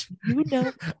 though.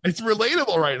 It's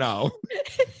relatable right now.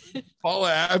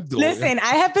 Paula Abdul. Listen,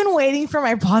 I have been waiting for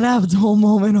my Paula Abdul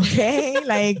moment. Okay,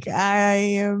 like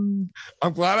I'm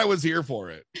glad I was here for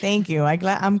it. Thank you.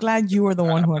 I'm glad you were the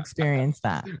one who experienced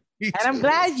that. And I'm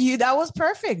glad that was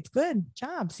perfect. Good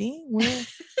job. See,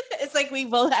 It's like we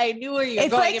both. I knew where you were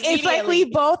going. It's like we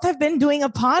both have been doing a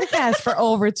podcast for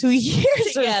over 2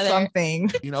 years or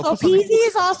something. You know, so PZ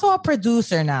is also a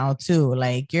producer now too.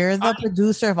 Like you're the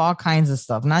producer of all kinds of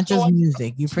stuff, not just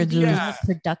music. You produce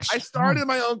production. I started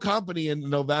my own company in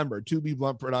November, 2B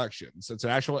Blunt Productions. It's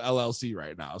an actual LLC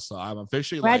right now, so I'm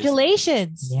officially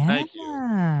congratulations. Yeah, thank you.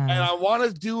 And I want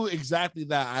to do exactly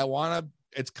that. I want to.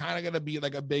 It's kind of going to be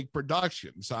like a big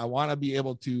production. So I want to be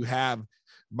able to have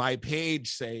my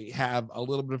page have a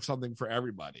little bit of something for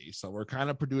everybody. So we're kind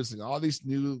of producing all these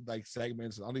new like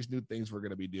segments and all these new things we're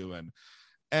going to be doing.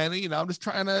 And, you know, I'm just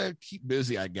trying to keep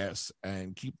busy, I guess,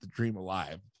 and keep the dream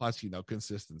alive. Plus, you know,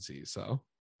 consistency. So.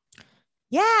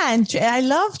 Yeah. And I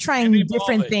love trying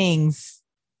different things.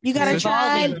 You got to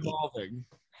try.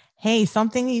 Hey,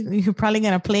 something you're probably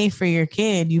going to play for your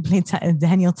kid. You play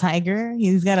Daniel Tiger.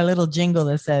 He's got a little jingle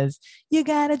that says, you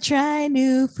got to try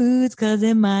new foods because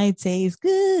it might taste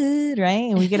good, right?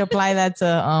 And we could apply that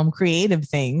to creative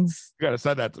things. You got to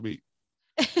send that to me.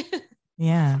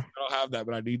 Yeah. I don't have that,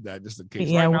 but I need that just in case.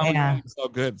 Yeah, right now, it's so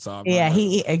good. So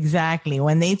exactly.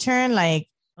 When they turn like,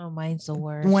 oh, mine's the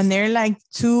worst. When they're like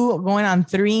 2 going on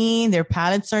 3, their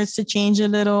palate starts to change a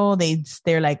little.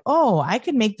 They're like, oh, I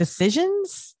could make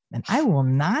decisions. And I will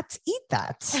not eat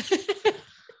that.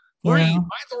 Mine's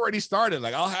already started.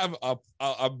 Like I'll have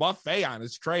a buffet on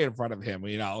his tray in front of him.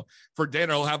 You know, for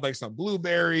dinner he'll have like some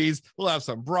blueberries. We'll have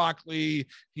some broccoli.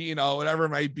 You know, whatever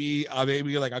it might be.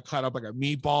 Maybe like I cut up like a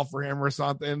meatball for him or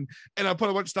something, and I put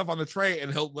a bunch of stuff on the tray,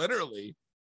 and he'll literally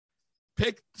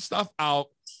pick stuff out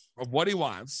of what he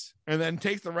wants, and then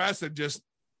take the rest and just.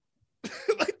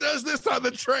 Like does this on the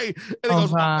tray and it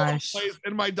goes gosh.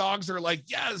 And my dogs are like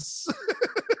yes.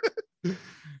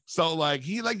 So like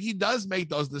he does make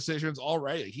those decisions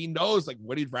already. He knows like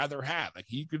what he'd rather have. Like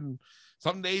he can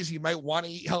some days he might want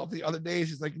to eat healthy, other days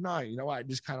he's like, no, you know what, I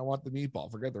just kind of want the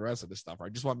meatball, forget the rest of the stuff, or I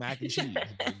just want mac and cheese.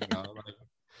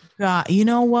 God, you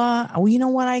know what?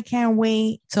 I can't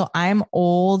wait till I'm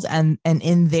old and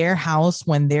in their house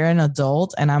when they're an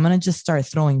adult, and I'm gonna just start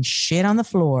throwing shit on the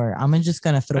floor. I'm just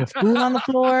gonna throw food on the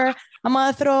floor. I'm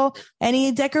gonna throw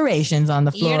any decorations on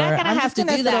the floor. You're not gonna have to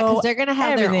do that because they're gonna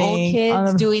have their own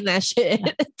kids doing that shit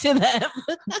to them,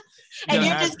 and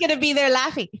you're just gonna be there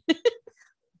laughing.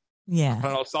 Yeah, I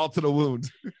don't know, salt to the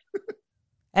wound.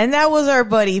 And that was our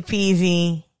buddy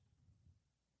Peasy.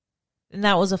 And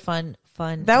that was a fun.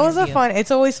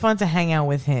 It's always fun to hang out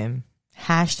with him. #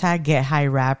 Get High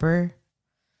Rapper.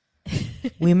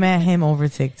 We met him over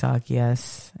TikTok,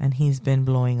 yes. And he's been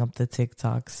blowing up the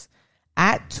TikToks.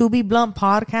 At 2B Blunt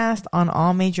Podcast on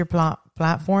all major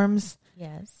platforms.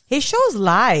 Yes. His show's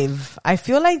live. I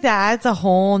feel like that adds a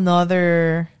whole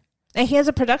nother... And he has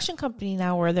a production company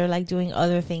now where they're like doing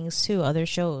other things too, other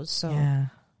shows. So yeah.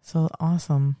 So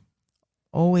awesome.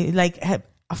 Always like...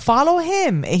 Follow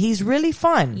him. He's really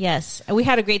fun. Yes. And we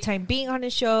had a great time being on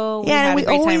his show. Yeah, we had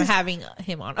a great time having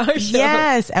him on our show.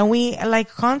 Yes. And we like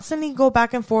constantly go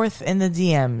back and forth in the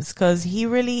DMs because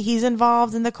he's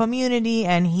involved in the community,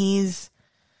 and he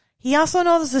also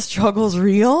knows the struggle's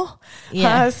real.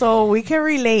 Yeah. So we can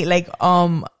relate. Like,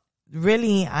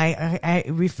 really, I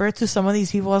refer to some of these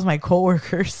people as my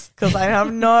coworkers because I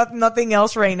have nothing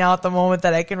else right now at the moment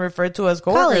that I can refer to as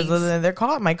coworkers. They're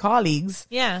called my colleagues.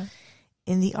 Yeah.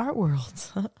 In the art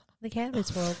world. The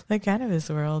cannabis world. The cannabis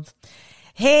world.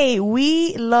 Hey,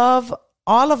 we love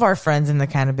all of our friends in the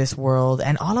cannabis world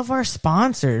and all of our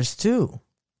sponsors too.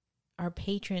 Our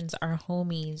patrons, our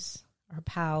homies, our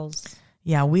pals.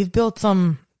 Yeah, we've built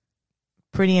some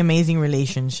pretty amazing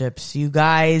relationships. You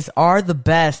guys are the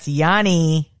best.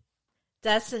 Yanni.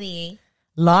 Destiny.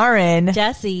 Lauren,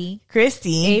 Jesse,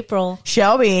 Christy, April,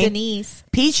 Shelby, Denise,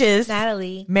 Peaches,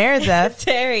 Natalie, Meredith,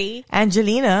 Terry,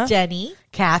 Angelina, Jenny,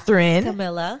 Catherine,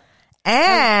 Camilla,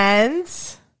 and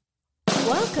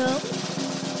welcome.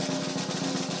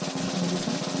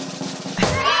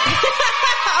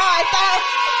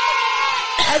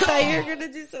 I thought you were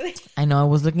gonna do something. I know, I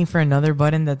was looking for another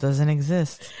button that doesn't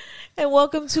exist. And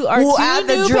welcome to our 2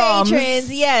 new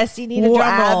patrons. Yes, you need a drum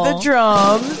roll. Add the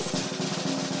drums.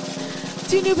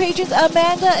 2 new patrons,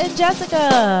 Amanda and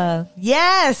Jessica.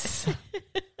 Yes.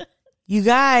 You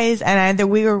guys, and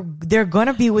they're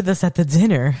gonna be with us at the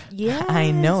dinner. Yeah,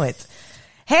 I know it.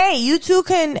 Hey, you too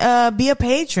can be a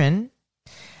patron,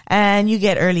 and you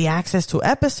get early access to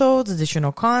episodes,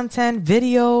 additional content,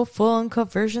 video, full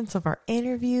uncut versions of our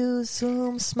interviews,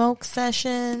 Zoom smoke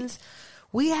sessions.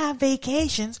 We have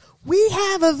vacations. We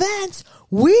have events.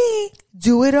 We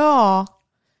do it all.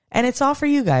 And it's all for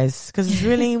you guys because it's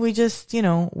really, we just,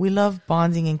 we love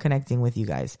bonding and connecting with you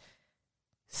guys.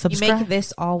 subscribe. You make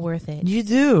this all worth it. You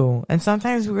do. And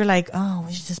sometimes we were like, oh,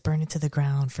 we should just burn it to the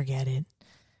ground. Forget it.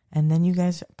 And then you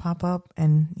guys pop up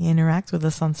and you interact with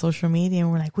us on social media.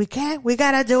 And we're like, we can't. We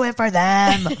got to do it for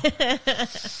them.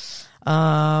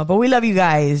 But we love you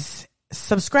guys.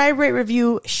 Subscribe, rate,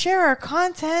 review, share our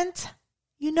content.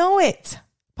 You know it.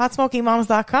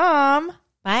 PotsmokingMoms.com.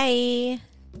 Bye.